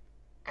I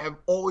have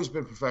always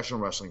been professional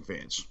wrestling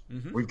fans.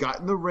 Mm-hmm. We've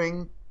gotten the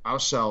ring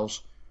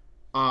ourselves.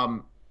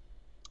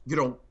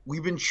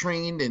 We've been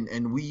trained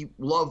and we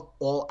love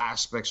all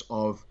aspects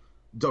of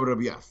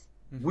WWF.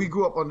 Mm-hmm. We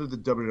grew up under the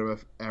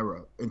WWF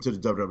era into the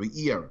WWE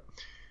era.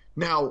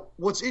 Now,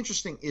 what's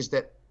interesting is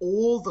that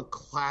all the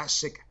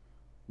classic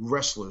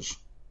wrestlers,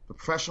 the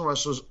professional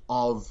wrestlers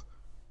of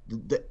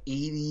the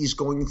 80s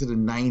going into the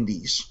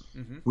 90s,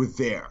 were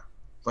there.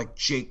 Like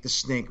Jake the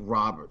Snake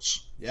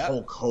Roberts,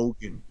 Hulk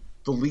Hogan,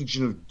 the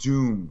Legion of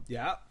Doom,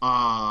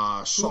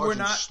 Sergeant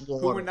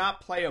Slaughter. Who were not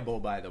playable,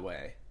 by the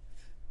way.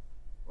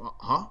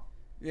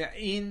 Yeah,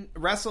 in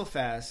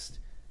WrestleFest,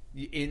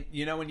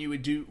 when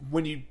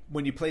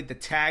you played the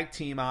tag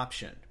team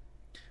option,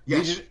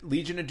 yes.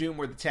 Legion of Doom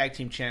were the tag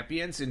team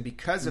champions, and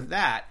because of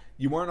that,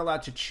 you weren't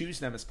allowed to choose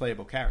them as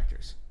playable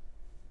characters.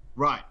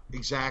 Right,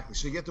 exactly.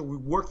 So you have to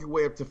work your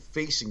way up to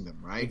facing them,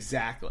 right?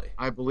 Exactly.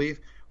 I believe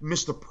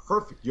Mr.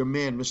 Perfect, your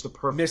man, Mr.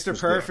 Perfect. Mr.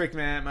 Perfect,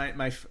 man, one of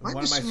my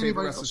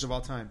favorite wrestlers of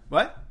all time.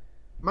 What?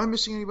 Am I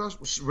missing anybody else?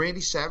 Was Randy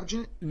Savage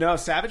in it? No,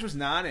 Savage was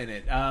not in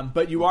it.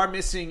 But you are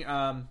missing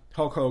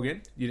Hulk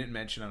Hogan. You didn't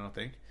mention, I don't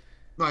think.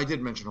 No, I did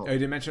mention Hulk. Oh, you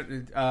did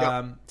mention.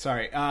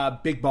 Sorry,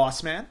 Big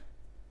Boss Man.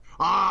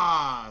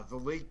 The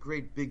late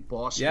great Big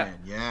Boss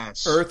Man.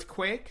 Yes.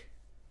 Earthquake.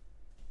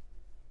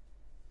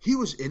 He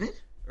was in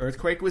it.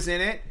 Earthquake was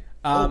in it.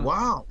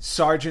 Wow.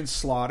 Sergeant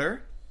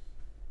Slaughter.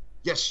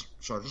 Yes,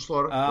 Sergeant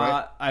Slaughter.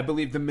 Right. I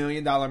believe the $1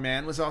 Million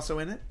Man was also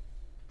in it.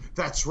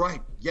 That's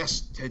right.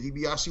 Yes, Ted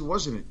DiBiase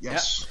was in it.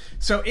 Yes. Yep.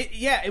 So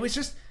it was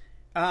just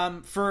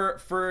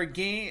for a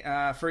game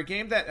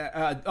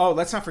that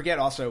let's not forget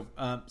also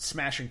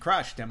Smash and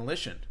Crush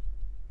Demolition.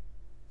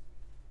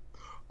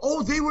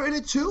 Oh, they were in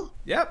it too?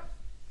 Yep.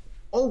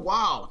 Oh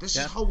wow! This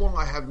is how long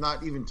I have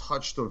not even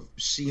touched or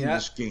seen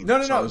this game. No.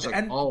 I was like,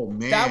 and oh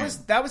man,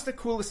 that was the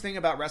coolest thing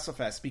about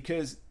WrestleFest,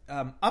 because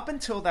up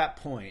until that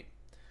point,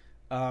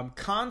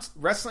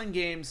 wrestling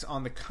games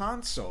on the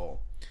console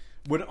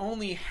would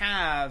only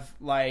have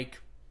like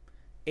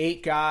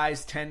 8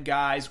 guys, 10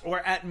 guys,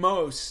 or at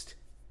most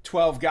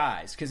 12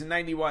 guys. Because in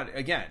 '91,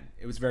 again,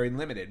 it was very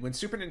limited. When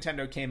Super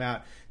Nintendo came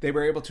out, they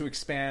were able to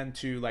expand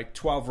to like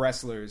 12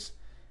 wrestlers.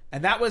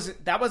 And that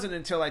wasn't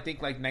until I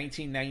think like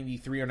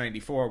 1993 or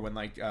 94 when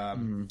like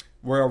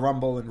Royal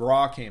Rumble and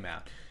Raw came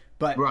out.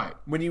 But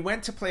when you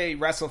went to play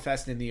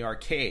WrestleFest in the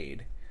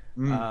arcade,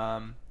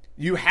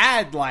 you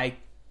had like,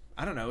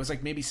 I don't know, it was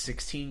like maybe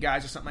 16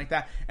 guys or something like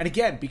that. And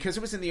again, because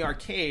it was in the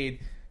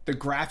arcade, the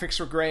graphics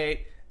were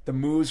great, the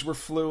moves were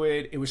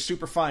fluid, it was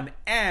super fun,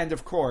 and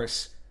of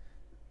course,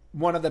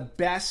 one of the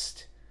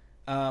best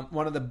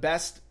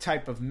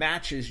type of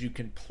matches you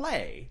can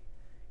play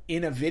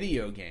in a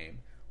video game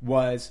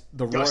was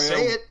the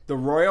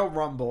Royal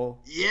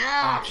Rumble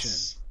option.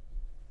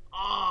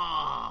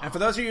 And for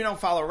those of you who don't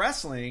follow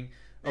wrestling,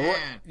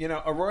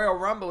 a Royal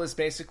Rumble is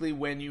basically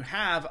when you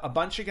have a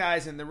bunch of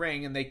guys in the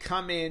ring and they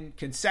come in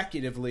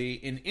consecutively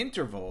in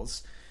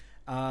intervals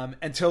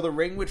until the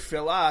ring would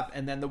fill up,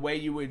 and then the way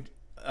you would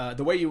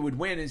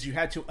win is you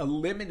had to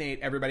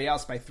eliminate everybody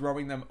else by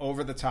throwing them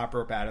over the top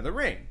rope out of the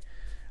ring.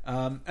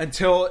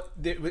 until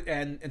there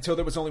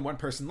was only one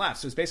person left.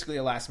 So it's basically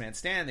a last man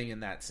standing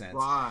in that sense.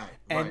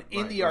 And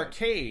in the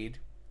arcade,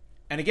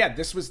 and again,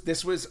 this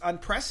was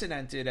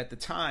unprecedented at the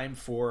time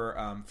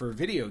for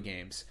video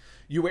games.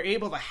 You were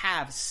able to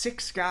have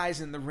 6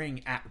 guys in the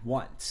ring at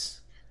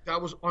once.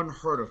 That was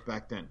unheard of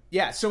back then.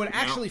 Yeah, so it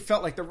actually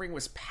felt like the ring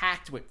was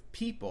packed with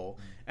people,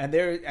 and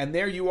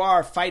there you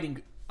are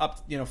fighting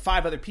up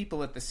 5 other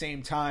people at the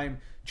same time,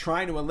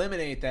 trying to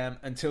eliminate them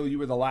until you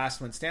were the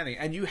last one standing.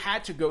 And you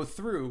had to go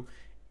through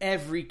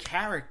every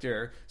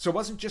character. So it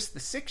wasn't just the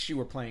 6 you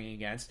were playing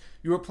against.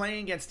 You were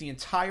playing against the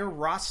entire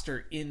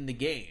roster in the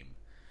game.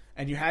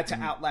 And you had to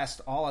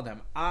outlast all of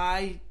them.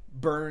 I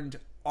burned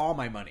all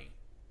my money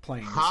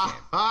playing this game.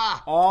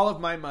 All of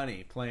my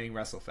money playing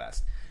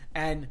WrestleFest.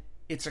 And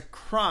it's a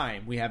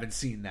crime we haven't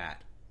seen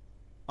that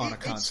on a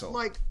console. It's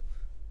like,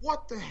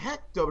 what the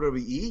heck,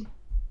 WWE?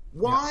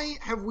 Why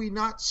have we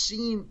not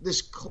seen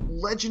this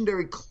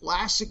legendary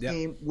classic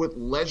game with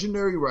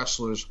legendary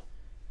wrestlers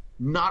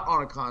not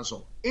on a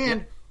console?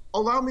 And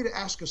allow me to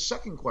ask a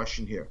second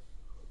question here.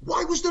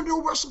 Why was there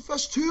no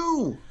WrestleFest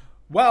 2?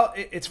 Well,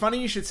 it's funny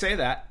you should say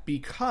that,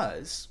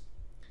 because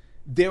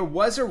there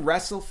was a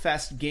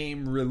WrestleFest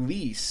game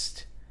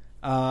released,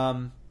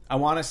 I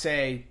want to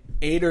say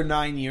 8 or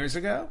 9 years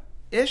ago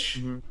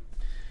ish.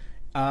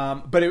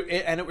 But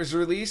it was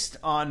released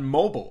on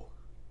mobile.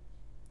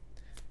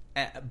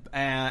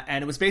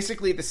 And it was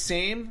basically the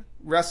same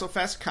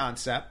WrestleFest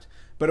concept,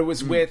 but it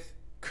was with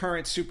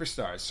current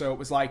superstars. So it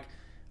was like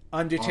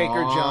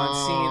Undertaker, John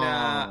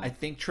Cena. I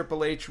think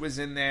Triple H was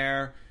in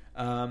there.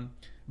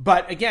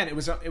 But again, it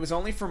was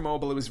only for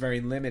mobile. It was very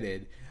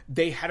limited.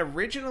 They had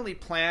originally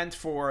planned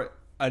for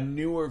a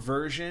newer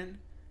version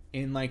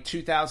in like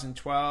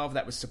 2012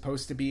 that was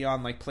supposed to be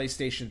on like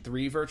PlayStation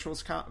 3 virtual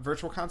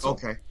console.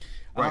 Okay,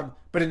 right.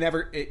 But it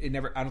never.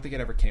 I don't think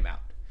it ever came out.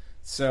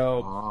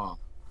 So.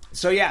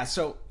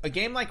 So a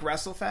game like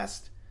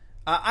WrestleFest,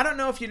 I don't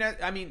know if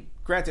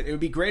granted, it would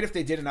be great if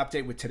they did an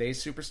update with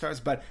today's superstars,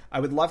 but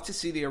I would love to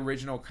see the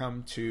original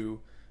come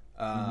to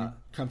a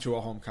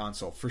home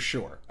console for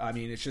sure. I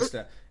mean, it's just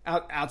a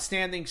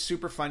outstanding,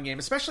 super fun game,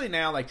 especially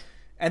now.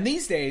 And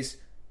these days,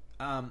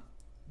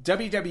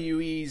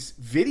 WWE's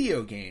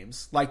video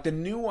games, like the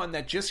new one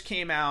that just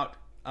came out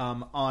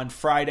on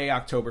Friday,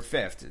 October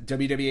 5th,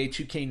 WWE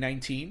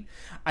 2K19,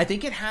 I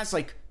think it has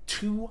like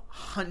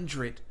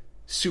 200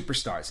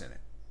 superstars in it.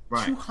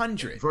 Right.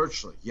 200.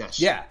 Virtually, yes.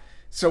 Yeah.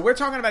 So we're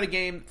talking about a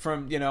game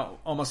from,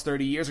 almost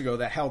 30 years ago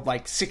that held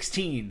like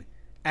 16,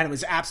 and it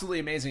was absolutely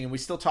amazing, and we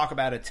still talk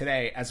about it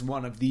today as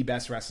one of the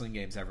best wrestling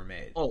games ever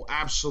made. Oh,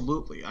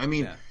 absolutely. I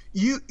mean,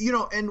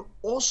 and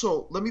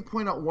also, let me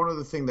point out one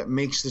other thing that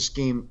makes this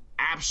game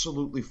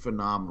absolutely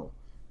phenomenal.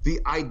 The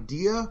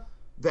idea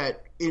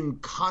that in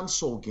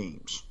console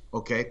games,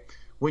 okay,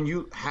 when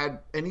you had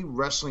any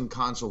wrestling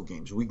console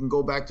games, we can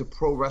go back to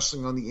pro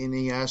wrestling on the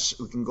NES,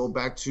 we can go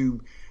back to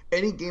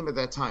any game at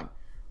that time.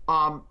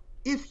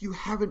 If you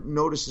haven't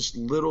noticed this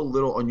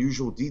little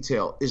unusual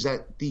detail, is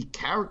that the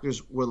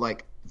characters were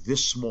like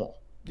this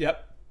small.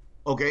 Yep.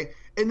 Okay?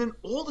 And then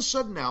all of a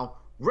sudden now,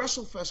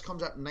 WrestleFest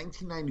comes out in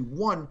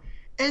 1991,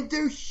 and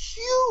they're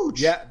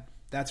huge. Yeah,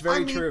 that's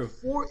very true.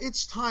 For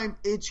its time,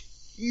 it's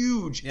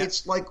huge. Yep.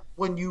 It's like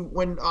when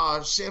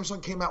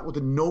Samsung came out with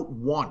the Note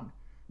 1.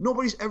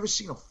 Nobody's ever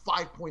seen a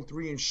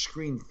 5.3-inch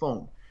screen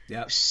phone.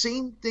 Yep.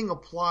 Same thing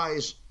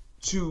applies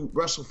to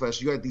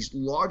WrestleFest. You had these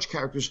large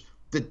characters,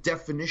 the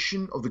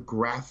definition of the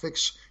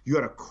graphics. You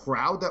had a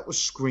crowd that was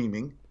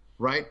screaming,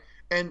 right?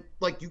 And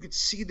like you could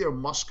see their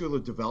muscular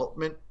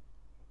development,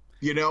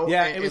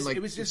 Yeah, and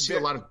it was just see a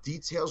lot of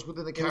details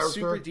within the character. It was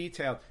super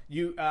detailed.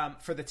 You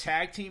for the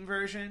tag team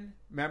version,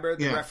 remember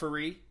the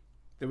referee?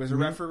 There was a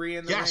referee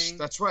in the ring. Yes,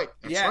 that's right.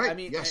 I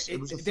mean, it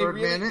was a third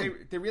man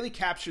in. They really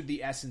captured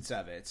the essence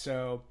of it.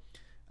 So,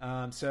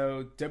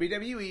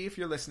 WWE, if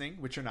you're listening,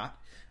 which you're not,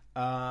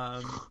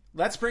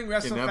 let's bring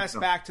WrestleFest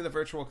back to the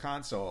virtual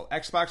console.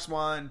 Xbox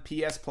One,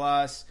 PS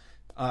Plus,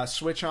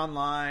 Switch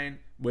Online.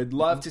 Would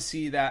love to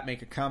see that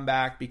make a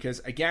comeback,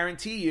 because I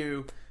guarantee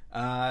you're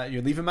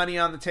leaving money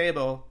on the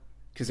table,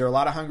 because there are a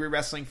lot of hungry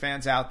wrestling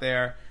fans out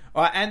there.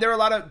 And there are a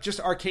lot of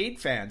just arcade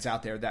fans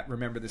out there that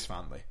remember this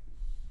fondly.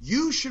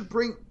 You should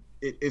bring,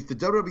 if the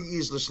WWE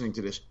is listening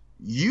to this,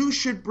 you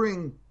should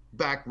bring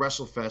back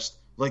WrestleFest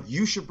like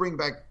you should bring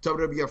back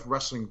WWF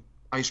wrestling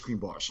ice cream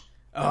bars.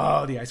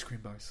 Oh, the ice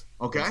cream bars.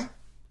 Okay? Yes.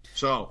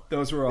 So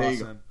those were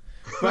awesome.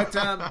 But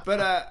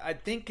I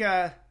think,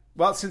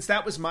 since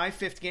that was my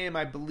 5th game,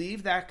 I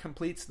believe that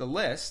completes the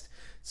list.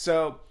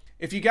 So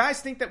if you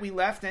guys think that we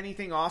left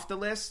anything off the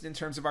list in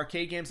terms of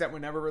arcade games that were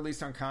never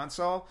released on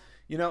console,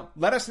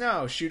 let us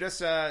know. Shoot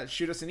us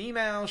an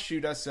email.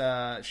 Shoot us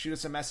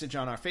a message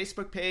on our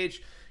Facebook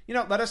page.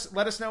 Let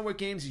us know what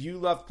games you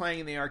love playing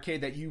in the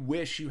arcade that you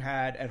wish you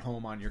had at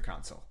home on your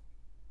console.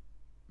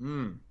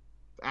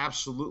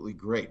 Absolutely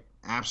great.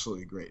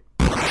 Absolutely great.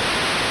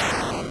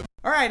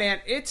 All right, Ant,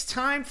 it's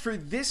time for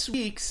this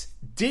week's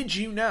Did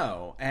You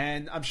Know?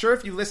 And I'm sure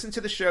if you listen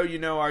to the show, you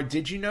know our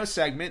Did You Know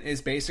segment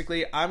is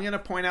basically I'm going to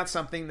point out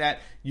something that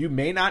you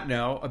may not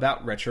know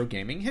about retro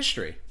gaming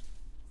history.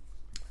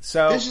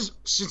 So this is,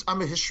 since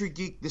I'm a history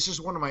geek, this is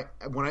one of my,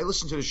 when I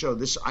listen to the show,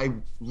 I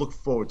look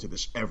forward to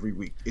this every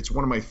week. It's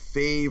one of my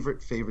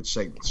favorite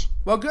segments.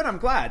 Well, good. I'm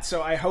glad.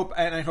 So I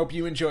hope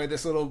you enjoy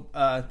this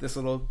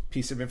little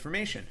piece of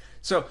information.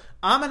 So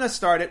I'm going to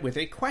start it with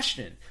a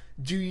question.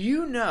 Do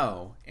you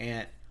know,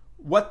 Ant,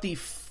 what the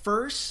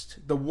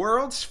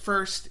world's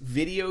first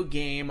video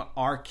game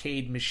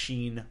arcade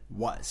machine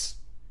was?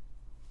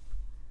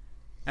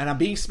 And I'm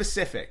being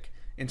specific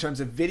in terms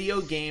of video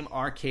game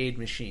arcade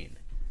machine.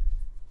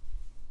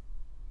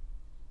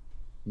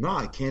 No,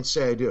 I can't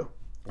say I do.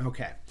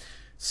 Okay.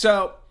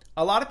 So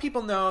a lot of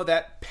people know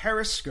that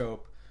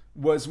Periscope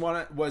was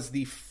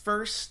the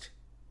first.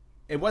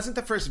 It wasn't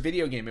the first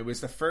video game. It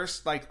was the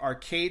first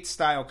arcade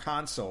style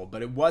console,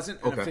 but it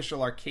wasn't an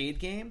official arcade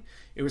game.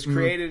 It was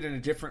created in a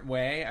different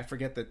way. I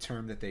forget the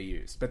term that they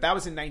used, but that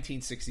was in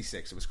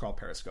 1966. It was called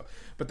Periscope.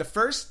 But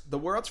the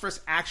world's first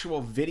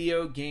actual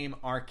video game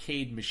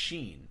arcade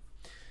machine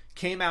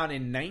came out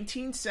in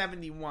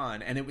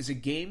 1971, and it was a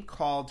game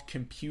called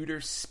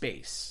Computer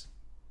Space.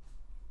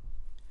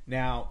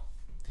 Now,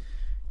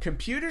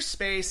 Computer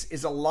Space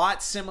is a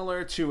lot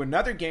similar to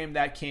another game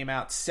that came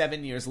out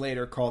 7 years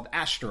later called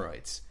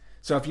Asteroids.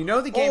 So if you know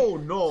the game... Oh,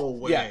 no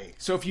way. Yeah.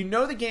 So if you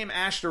know the game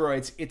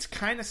Asteroids, it's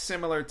kind of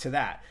similar to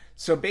that.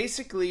 So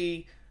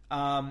basically,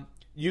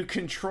 you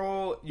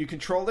control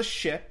the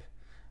ship,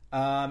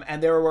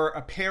 and there were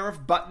a pair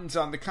of buttons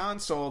on the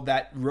console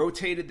that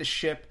rotated the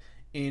ship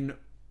in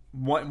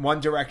one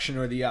direction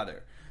or the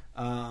other.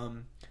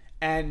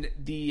 And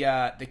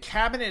the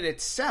cabinet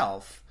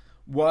itself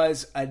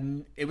was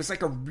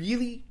like a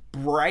really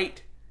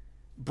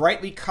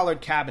brightly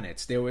colored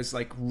cabinets. There was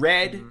like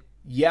red,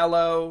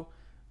 yellow,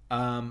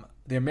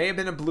 there may have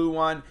been a blue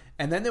one,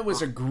 and then there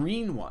was a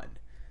green one.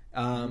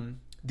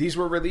 These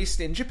were released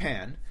in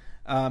Japan.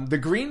 The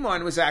green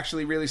one was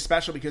actually really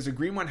special because the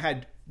green one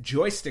had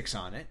joysticks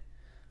on it,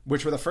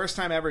 which were the first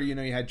time ever you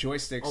had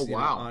joysticks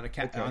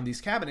on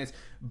these cabinets.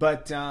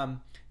 But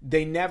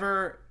they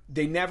never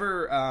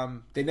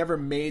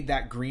made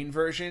that green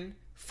version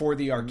for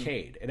the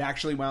arcade. It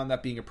actually wound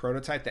up being a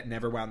prototype that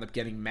never wound up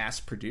getting mass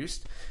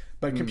produced.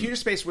 But Computer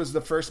Space was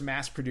the first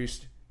mass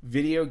produced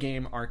video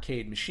game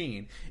arcade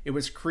machine. It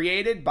was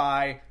created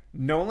by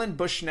Nolan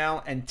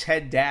Bushnell and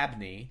Ted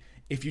Dabney.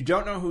 If you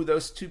don't know who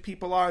those two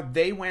people are,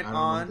 they went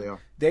on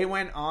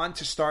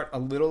to start a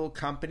little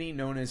company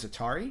known as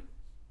Atari.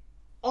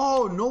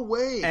 Oh, no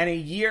way. And a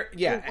year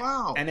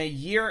wow. And a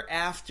year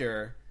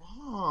after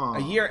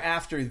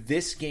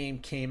this game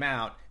came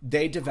out,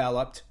 they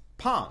developed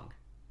Pong.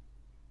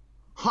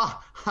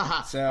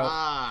 Classic.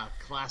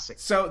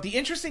 So the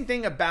interesting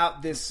thing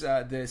about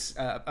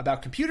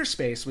about Computer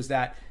Space was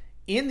that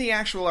in the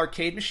actual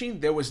arcade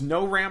machine, there was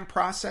no RAM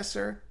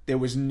processor, there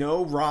was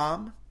no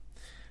ROM.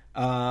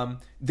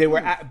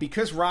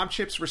 Because ROM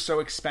chips were so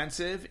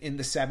expensive in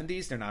the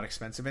 70s, they're not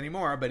expensive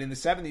anymore, but in the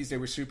 70s they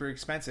were super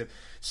expensive.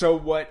 So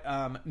what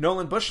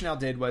Nolan Bushnell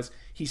did was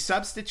he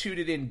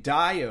substituted in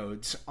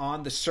diodes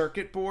on the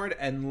circuit board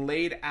and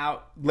laid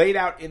out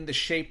in the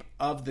shape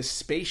of the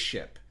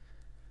spaceship.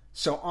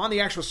 So on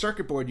the actual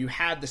circuit board, you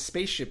had the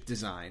spaceship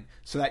design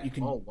so that you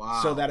can,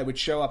 so that it would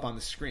show up on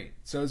the screen.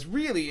 So it's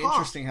really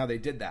interesting how they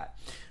did that.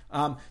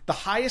 The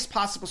highest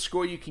possible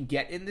score you can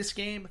get in this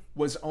game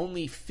was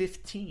only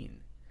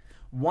 15.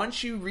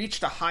 Once you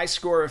reached a high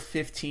score of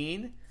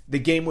 15, the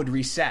game would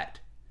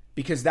reset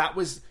because that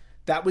was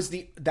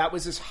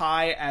as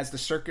high as the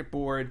circuit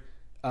board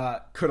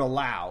could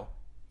allow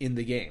in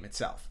the game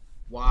itself.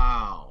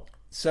 Wow.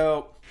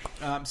 So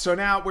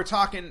now we're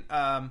talking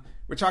a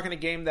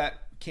game that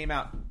came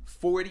out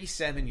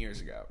 47 years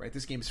ago, right?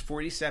 This game is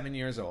 47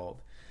 years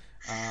old.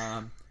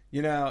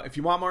 If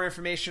you want more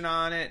information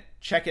on it,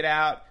 check it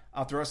out.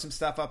 I'll throw some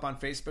stuff up on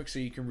Facebook so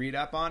you can read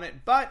up on it.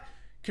 But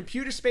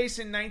Computer Space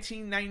in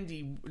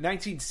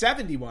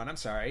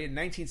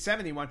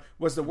 1971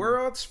 was the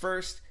world's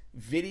first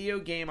video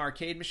game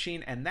arcade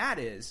machine, and that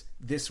is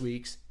this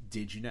week's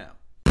Did You Know?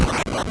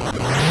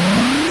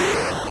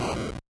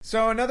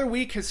 So another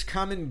week has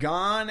come and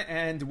gone,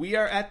 and we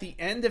are at the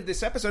end of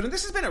this episode. And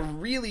this has been a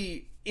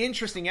really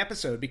interesting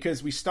episode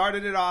because we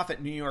started it off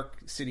at New York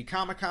City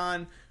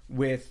Comic-Con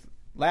with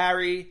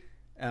Larry,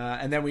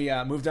 and then we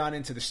moved on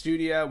into the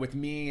studio with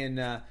me and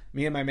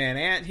my man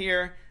Ant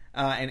here.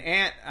 And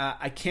Ant,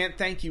 I can't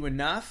thank you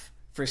enough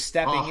for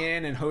stepping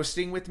in and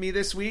hosting with me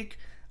this week,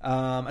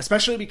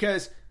 especially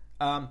because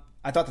I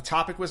thought the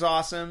topic was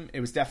awesome.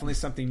 It was definitely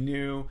something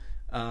new.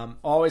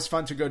 Always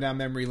fun to go down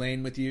memory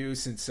lane with you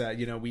since,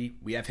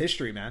 we have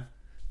history, man.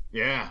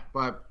 Yeah,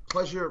 but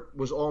pleasure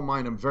was all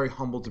mine. I'm very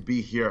humbled to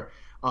be here.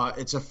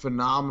 It's a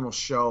phenomenal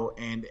show,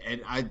 and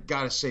I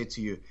got to say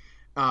to you,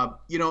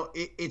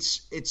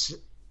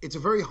 it's a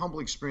very humble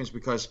experience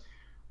because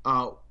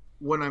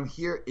when I'm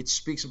here, it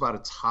speaks about a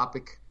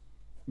topic,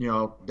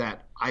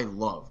 that I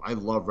love. I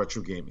love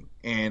retro gaming,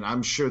 and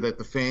I'm sure that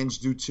the fans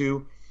do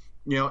too.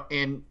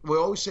 And we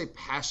always say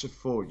pass it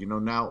forward.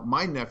 Now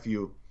my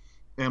nephew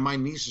and my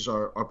nieces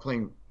are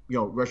playing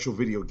retro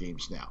video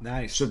games now.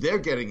 Nice. So they're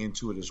getting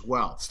into it as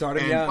well.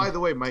 Starting and young. By the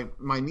way,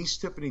 my niece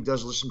Tiffany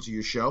does listen to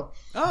your show.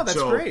 Oh,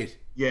 that's great.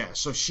 Yeah,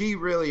 so she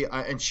really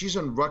and she's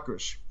in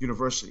Rutgers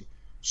University.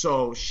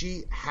 So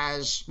she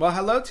has. Well,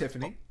 hello,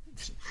 Tiffany.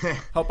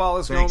 Hope all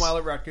is going well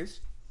at Rutgers.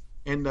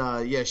 And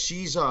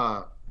she's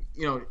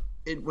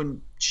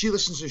when she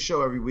listens to the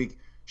show every week,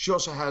 she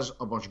also has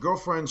a bunch of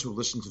girlfriends who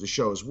listen to the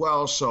show as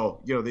well.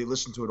 So they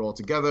listen to it all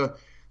together.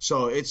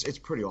 So it's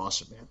pretty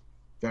awesome, man.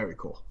 Very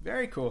cool.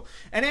 Very cool.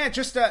 And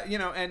just I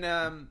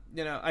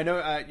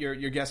know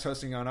you're guest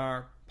hosting on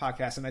our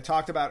podcast, and I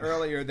talked about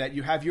earlier that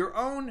you have your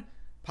own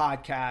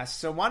podcast.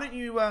 So why don't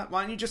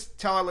you just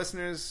tell our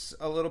listeners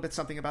a little bit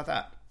something about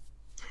that?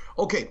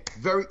 Okay,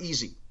 very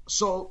easy.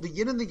 So the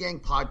Yin and the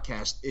Yang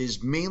podcast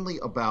is mainly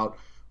about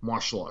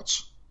martial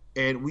arts,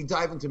 and we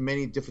dive into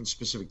many different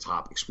specific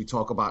topics. We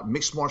talk about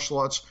mixed martial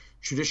arts,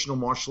 traditional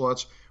martial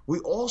arts. We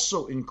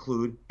also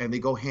include, and they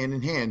go hand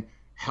in hand,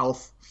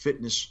 health,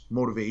 fitness,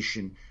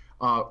 motivation.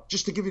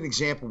 Just to give you an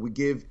example, we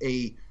give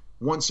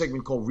one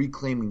segment called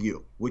Reclaiming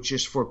You, which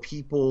is for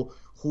people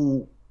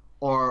who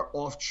are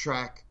off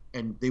track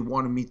and they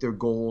want to meet their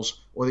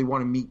goals, or they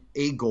want to meet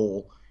a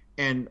goal.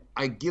 And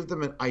I give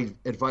them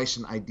advice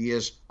and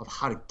ideas of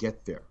how to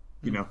get there.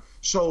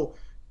 So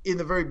in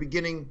the very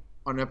beginning,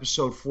 on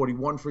episode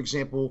 41, for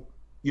example,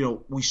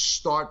 we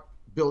start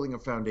building a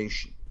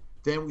foundation.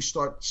 Then we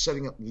start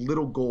setting up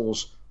little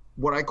goals,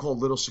 what I call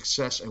little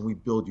success, and we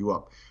build you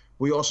up.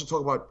 We also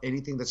talk about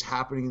anything that's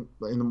happening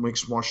in the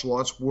mixed martial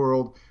arts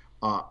world.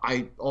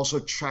 I also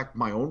track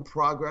my own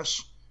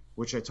progress,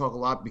 which I talk a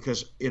lot,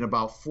 because in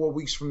about 4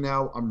 weeks from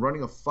now, I'm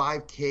running a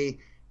 5K,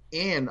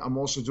 and I'm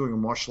also doing a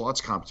martial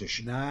arts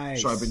competition.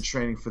 Nice. So I've been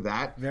training for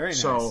that. Very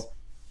nice. So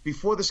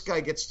before this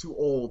guy gets too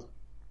old,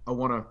 I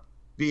want to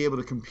be able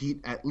to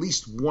compete at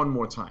least one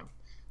more time.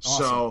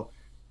 Awesome. So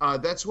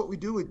that's what we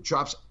do. It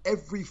drops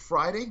every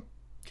Friday.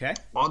 Okay.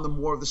 On the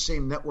More of the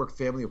Same network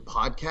family of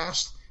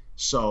podcasts.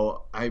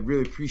 So I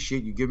really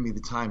appreciate you giving me the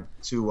time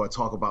to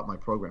talk about my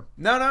program.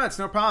 No, it's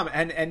no problem.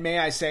 And may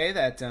I say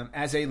that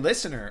as a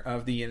listener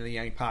of the Yin and the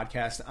Yang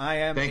podcast, I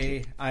am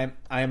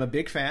a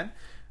big fan.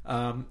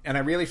 And I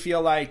really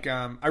feel like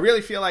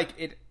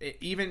it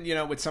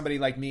even with somebody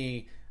like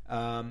me.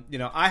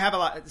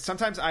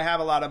 Sometimes I have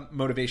a lot of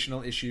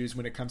motivational issues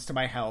when it comes to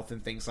my health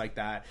and things like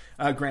that.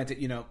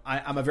 Granted,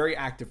 I'm a very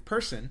active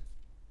person.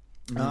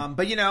 Mm-hmm.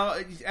 But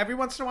every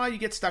once in a while you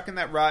get stuck in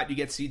that rut, you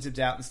get seeds of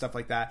doubt and stuff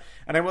like that.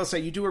 And I will say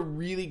you do a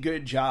really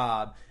good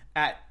job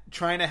at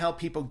trying to help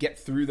people get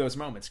through those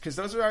moments, because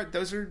those are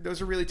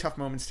really tough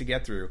moments to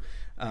get through.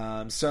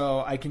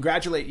 So I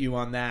congratulate you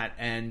on that.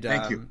 And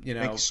thank you.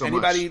 Thank you so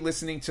anybody much.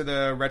 listening to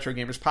the Retro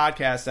Gamers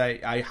podcast,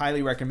 I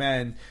highly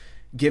recommend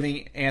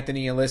giving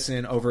Anthony a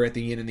listen over at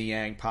the Yin and the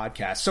Yang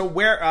podcast. So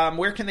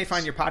where can they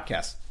find your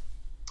podcast?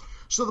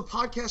 So the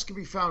podcast can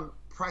be found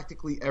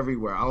practically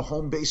everywhere. Our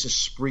home base is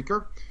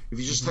Spreaker. If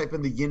you just type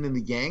in the Yin and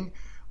the Yang.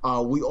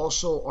 We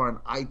also are on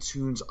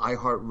iTunes,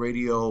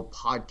 iHeartRadio,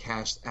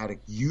 Podcast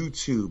Addict,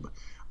 YouTube.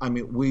 I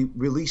mean, we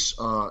release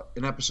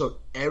an episode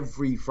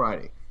every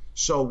Friday.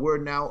 So we're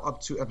now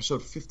up to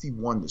episode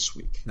 51 this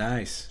week.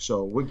 Nice.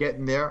 So we're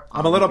getting there.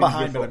 I'm a little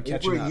behind, but I'm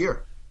catching over up. A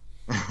year.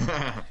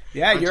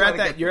 Yeah, you're at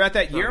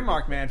that year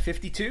mark, man.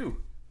 52.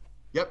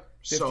 Yep.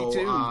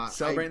 52. So,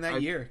 celebrating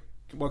that year.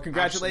 Well,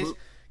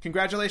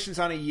 congratulations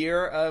on a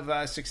year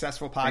of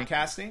successful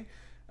podcasting.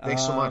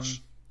 Thanks so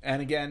much.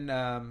 And again,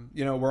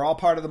 we're all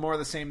part of the More of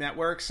the Same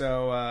network,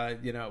 so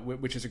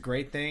which is a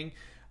great thing.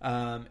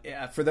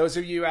 For those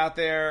of you out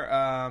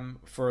there,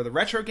 for the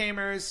retro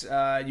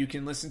gamers, you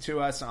can listen to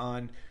us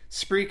on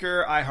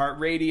Spreaker,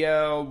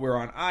 iHeartRadio. We're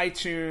on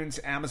iTunes,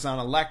 Amazon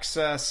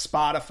Alexa,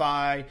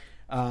 Spotify.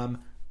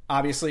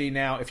 Obviously,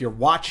 now if you're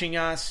watching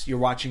us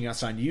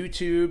on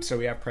YouTube, so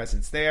we have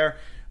presence there.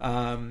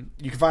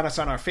 You can find us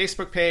on our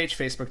Facebook page,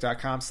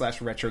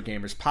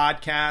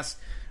 facebook.com/RetroGamersPodcast.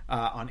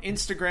 On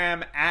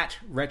Instagram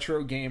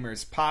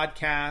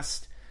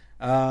 @RetroGamersPodcast.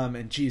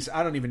 And geez,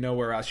 I don't even know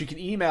where else. You can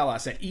email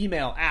us at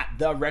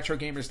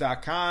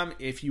email@theretrogamers.com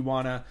if you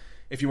wanna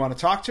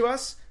talk to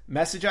us.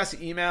 Message us,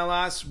 email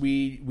us.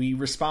 We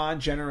respond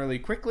generally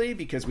quickly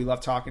because we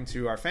love talking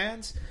to our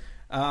fans.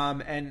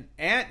 And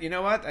Ant, you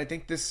know what? I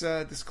think this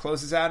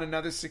closes out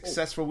another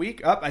successful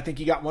week. I think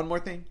you got one more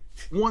thing.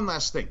 One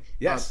last thing.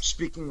 Yes.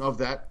 Speaking of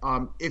that,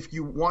 if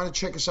you want to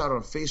check us out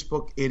on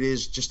Facebook, it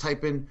is just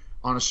type in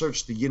on a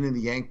search the Yin and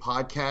the Yang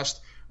podcast.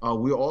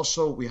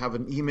 We have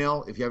an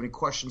email if you have any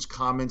questions,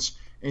 comments,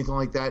 anything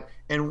like that.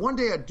 And one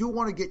day I do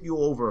want to get you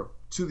over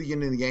to the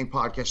Yin and the Yang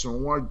podcast, and I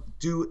want to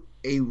do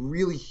a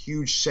really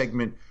huge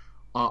segment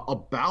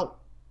about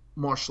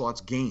martial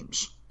arts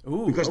games.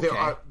 Ooh,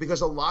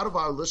 because a lot of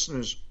our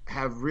listeners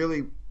have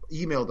really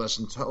emailed us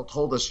and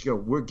told us,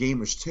 we're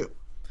gamers too,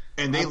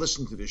 and they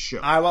listen to this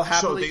show. I will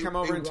happily come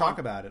over and talk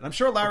about it. I'm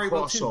sure Larry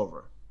will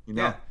too.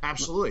 Yeah.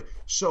 Absolutely.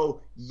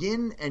 So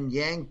yin and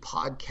yang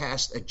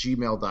podcast at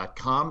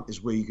gmail.com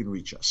is where you can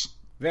reach us.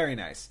 Very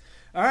nice.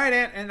 All right,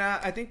 and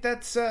I think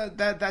that's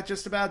that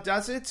just about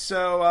does it.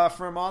 So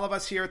from all of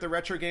us here at the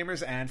Retro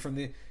Gamers and from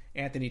the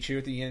Anthony Chu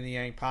at the Yin and the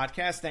Yang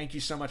podcast, thank you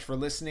so much for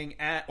listening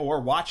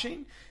or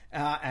watching,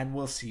 and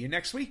we'll see you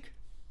next week.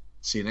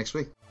 See you next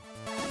week.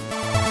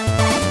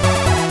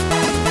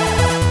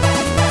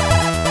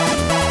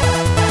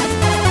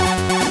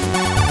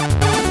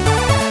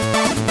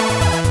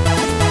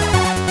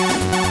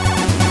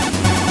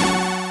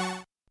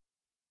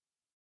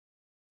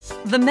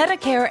 The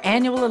Medicare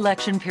annual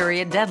election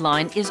period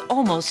deadline is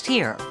almost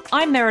here.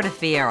 I'm Meredith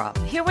Vieira,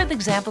 here with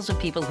examples of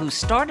people who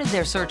started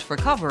their search for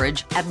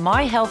coverage at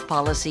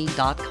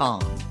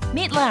myhealthpolicy.com.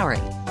 Meet Larry.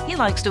 He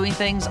likes doing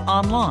things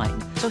online,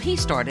 so he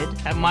started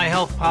at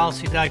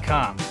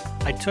myhealthpolicy.com.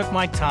 I took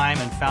my time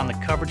and found the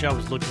coverage I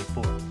was looking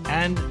for.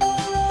 And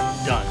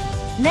done.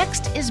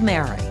 Next is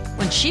Mary.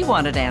 When she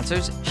wanted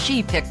answers,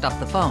 she picked up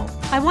the phone.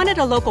 I wanted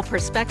a local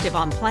perspective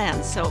on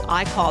plans, so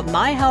I called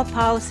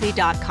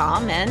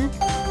myhealthpolicy.com and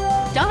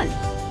done.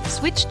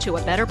 Switched to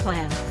a better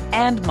plan.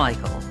 And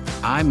Michael.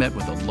 I met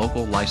with a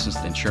local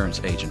licensed insurance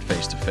agent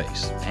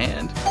face-to-face.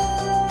 And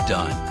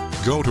done.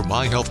 Go to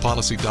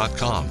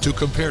myhealthpolicy.com to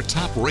compare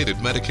top-rated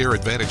Medicare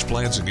Advantage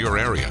plans in your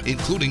area,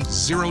 including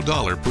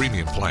 $0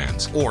 premium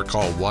plans, or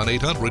call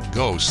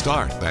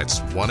 1-800-GO-START.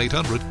 That's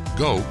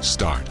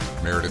 1-800-GO-START.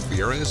 Meredith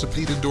Vieira is a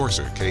paid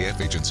endorser.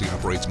 KF Agency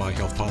operates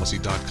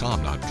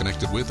myhealthpolicy.com, not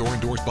connected with or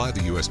endorsed by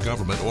the U.S.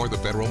 government or the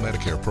federal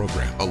Medicare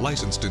program. A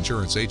licensed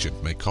insurance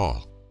agent may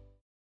call.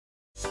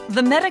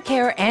 The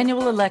Medicare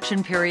annual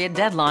election period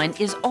deadline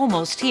is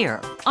almost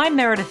here. I'm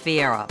Meredith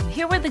Vieira,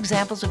 here with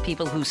examples of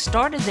people who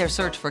started their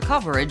search for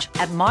coverage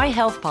at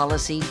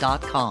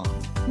myhealthpolicy.com.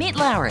 Meet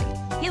Larry.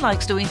 He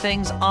likes doing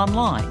things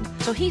online,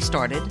 so he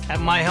started at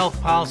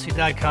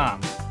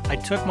myhealthpolicy.com. I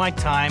took my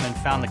time and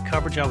found the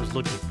coverage I was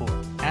looking for.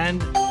 And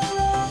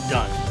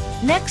done.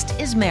 Next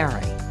is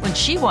Mary. When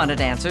she wanted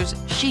answers,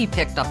 she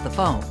picked up the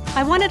phone.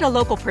 I wanted a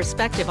local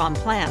perspective on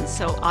plans,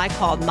 so I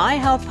called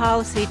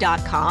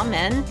myhealthpolicy.com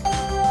and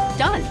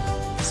done.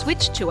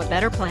 Switched to a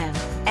better plan.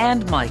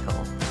 And Michael.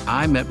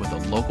 I met with a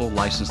local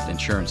licensed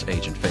insurance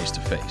agent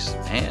face-to-face.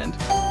 And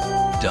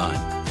done.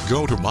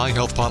 Go to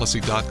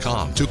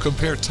myhealthpolicy.com to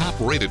compare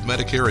top-rated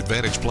Medicare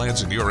Advantage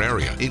plans in your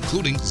area,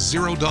 including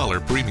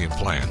 $0 premium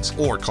plans,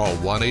 or call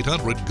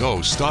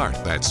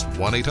 1-800-GO-START. That's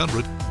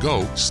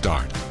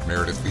 1-800-GO-START.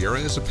 Meredith Vieira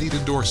is a paid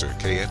endorser.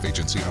 KF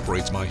Agency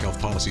operates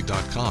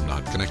myhealthpolicy.com,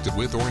 not connected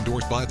with or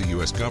endorsed by the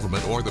U.S.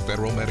 government or the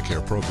federal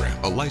Medicare program.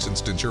 A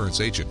licensed insurance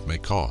agent may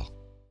call.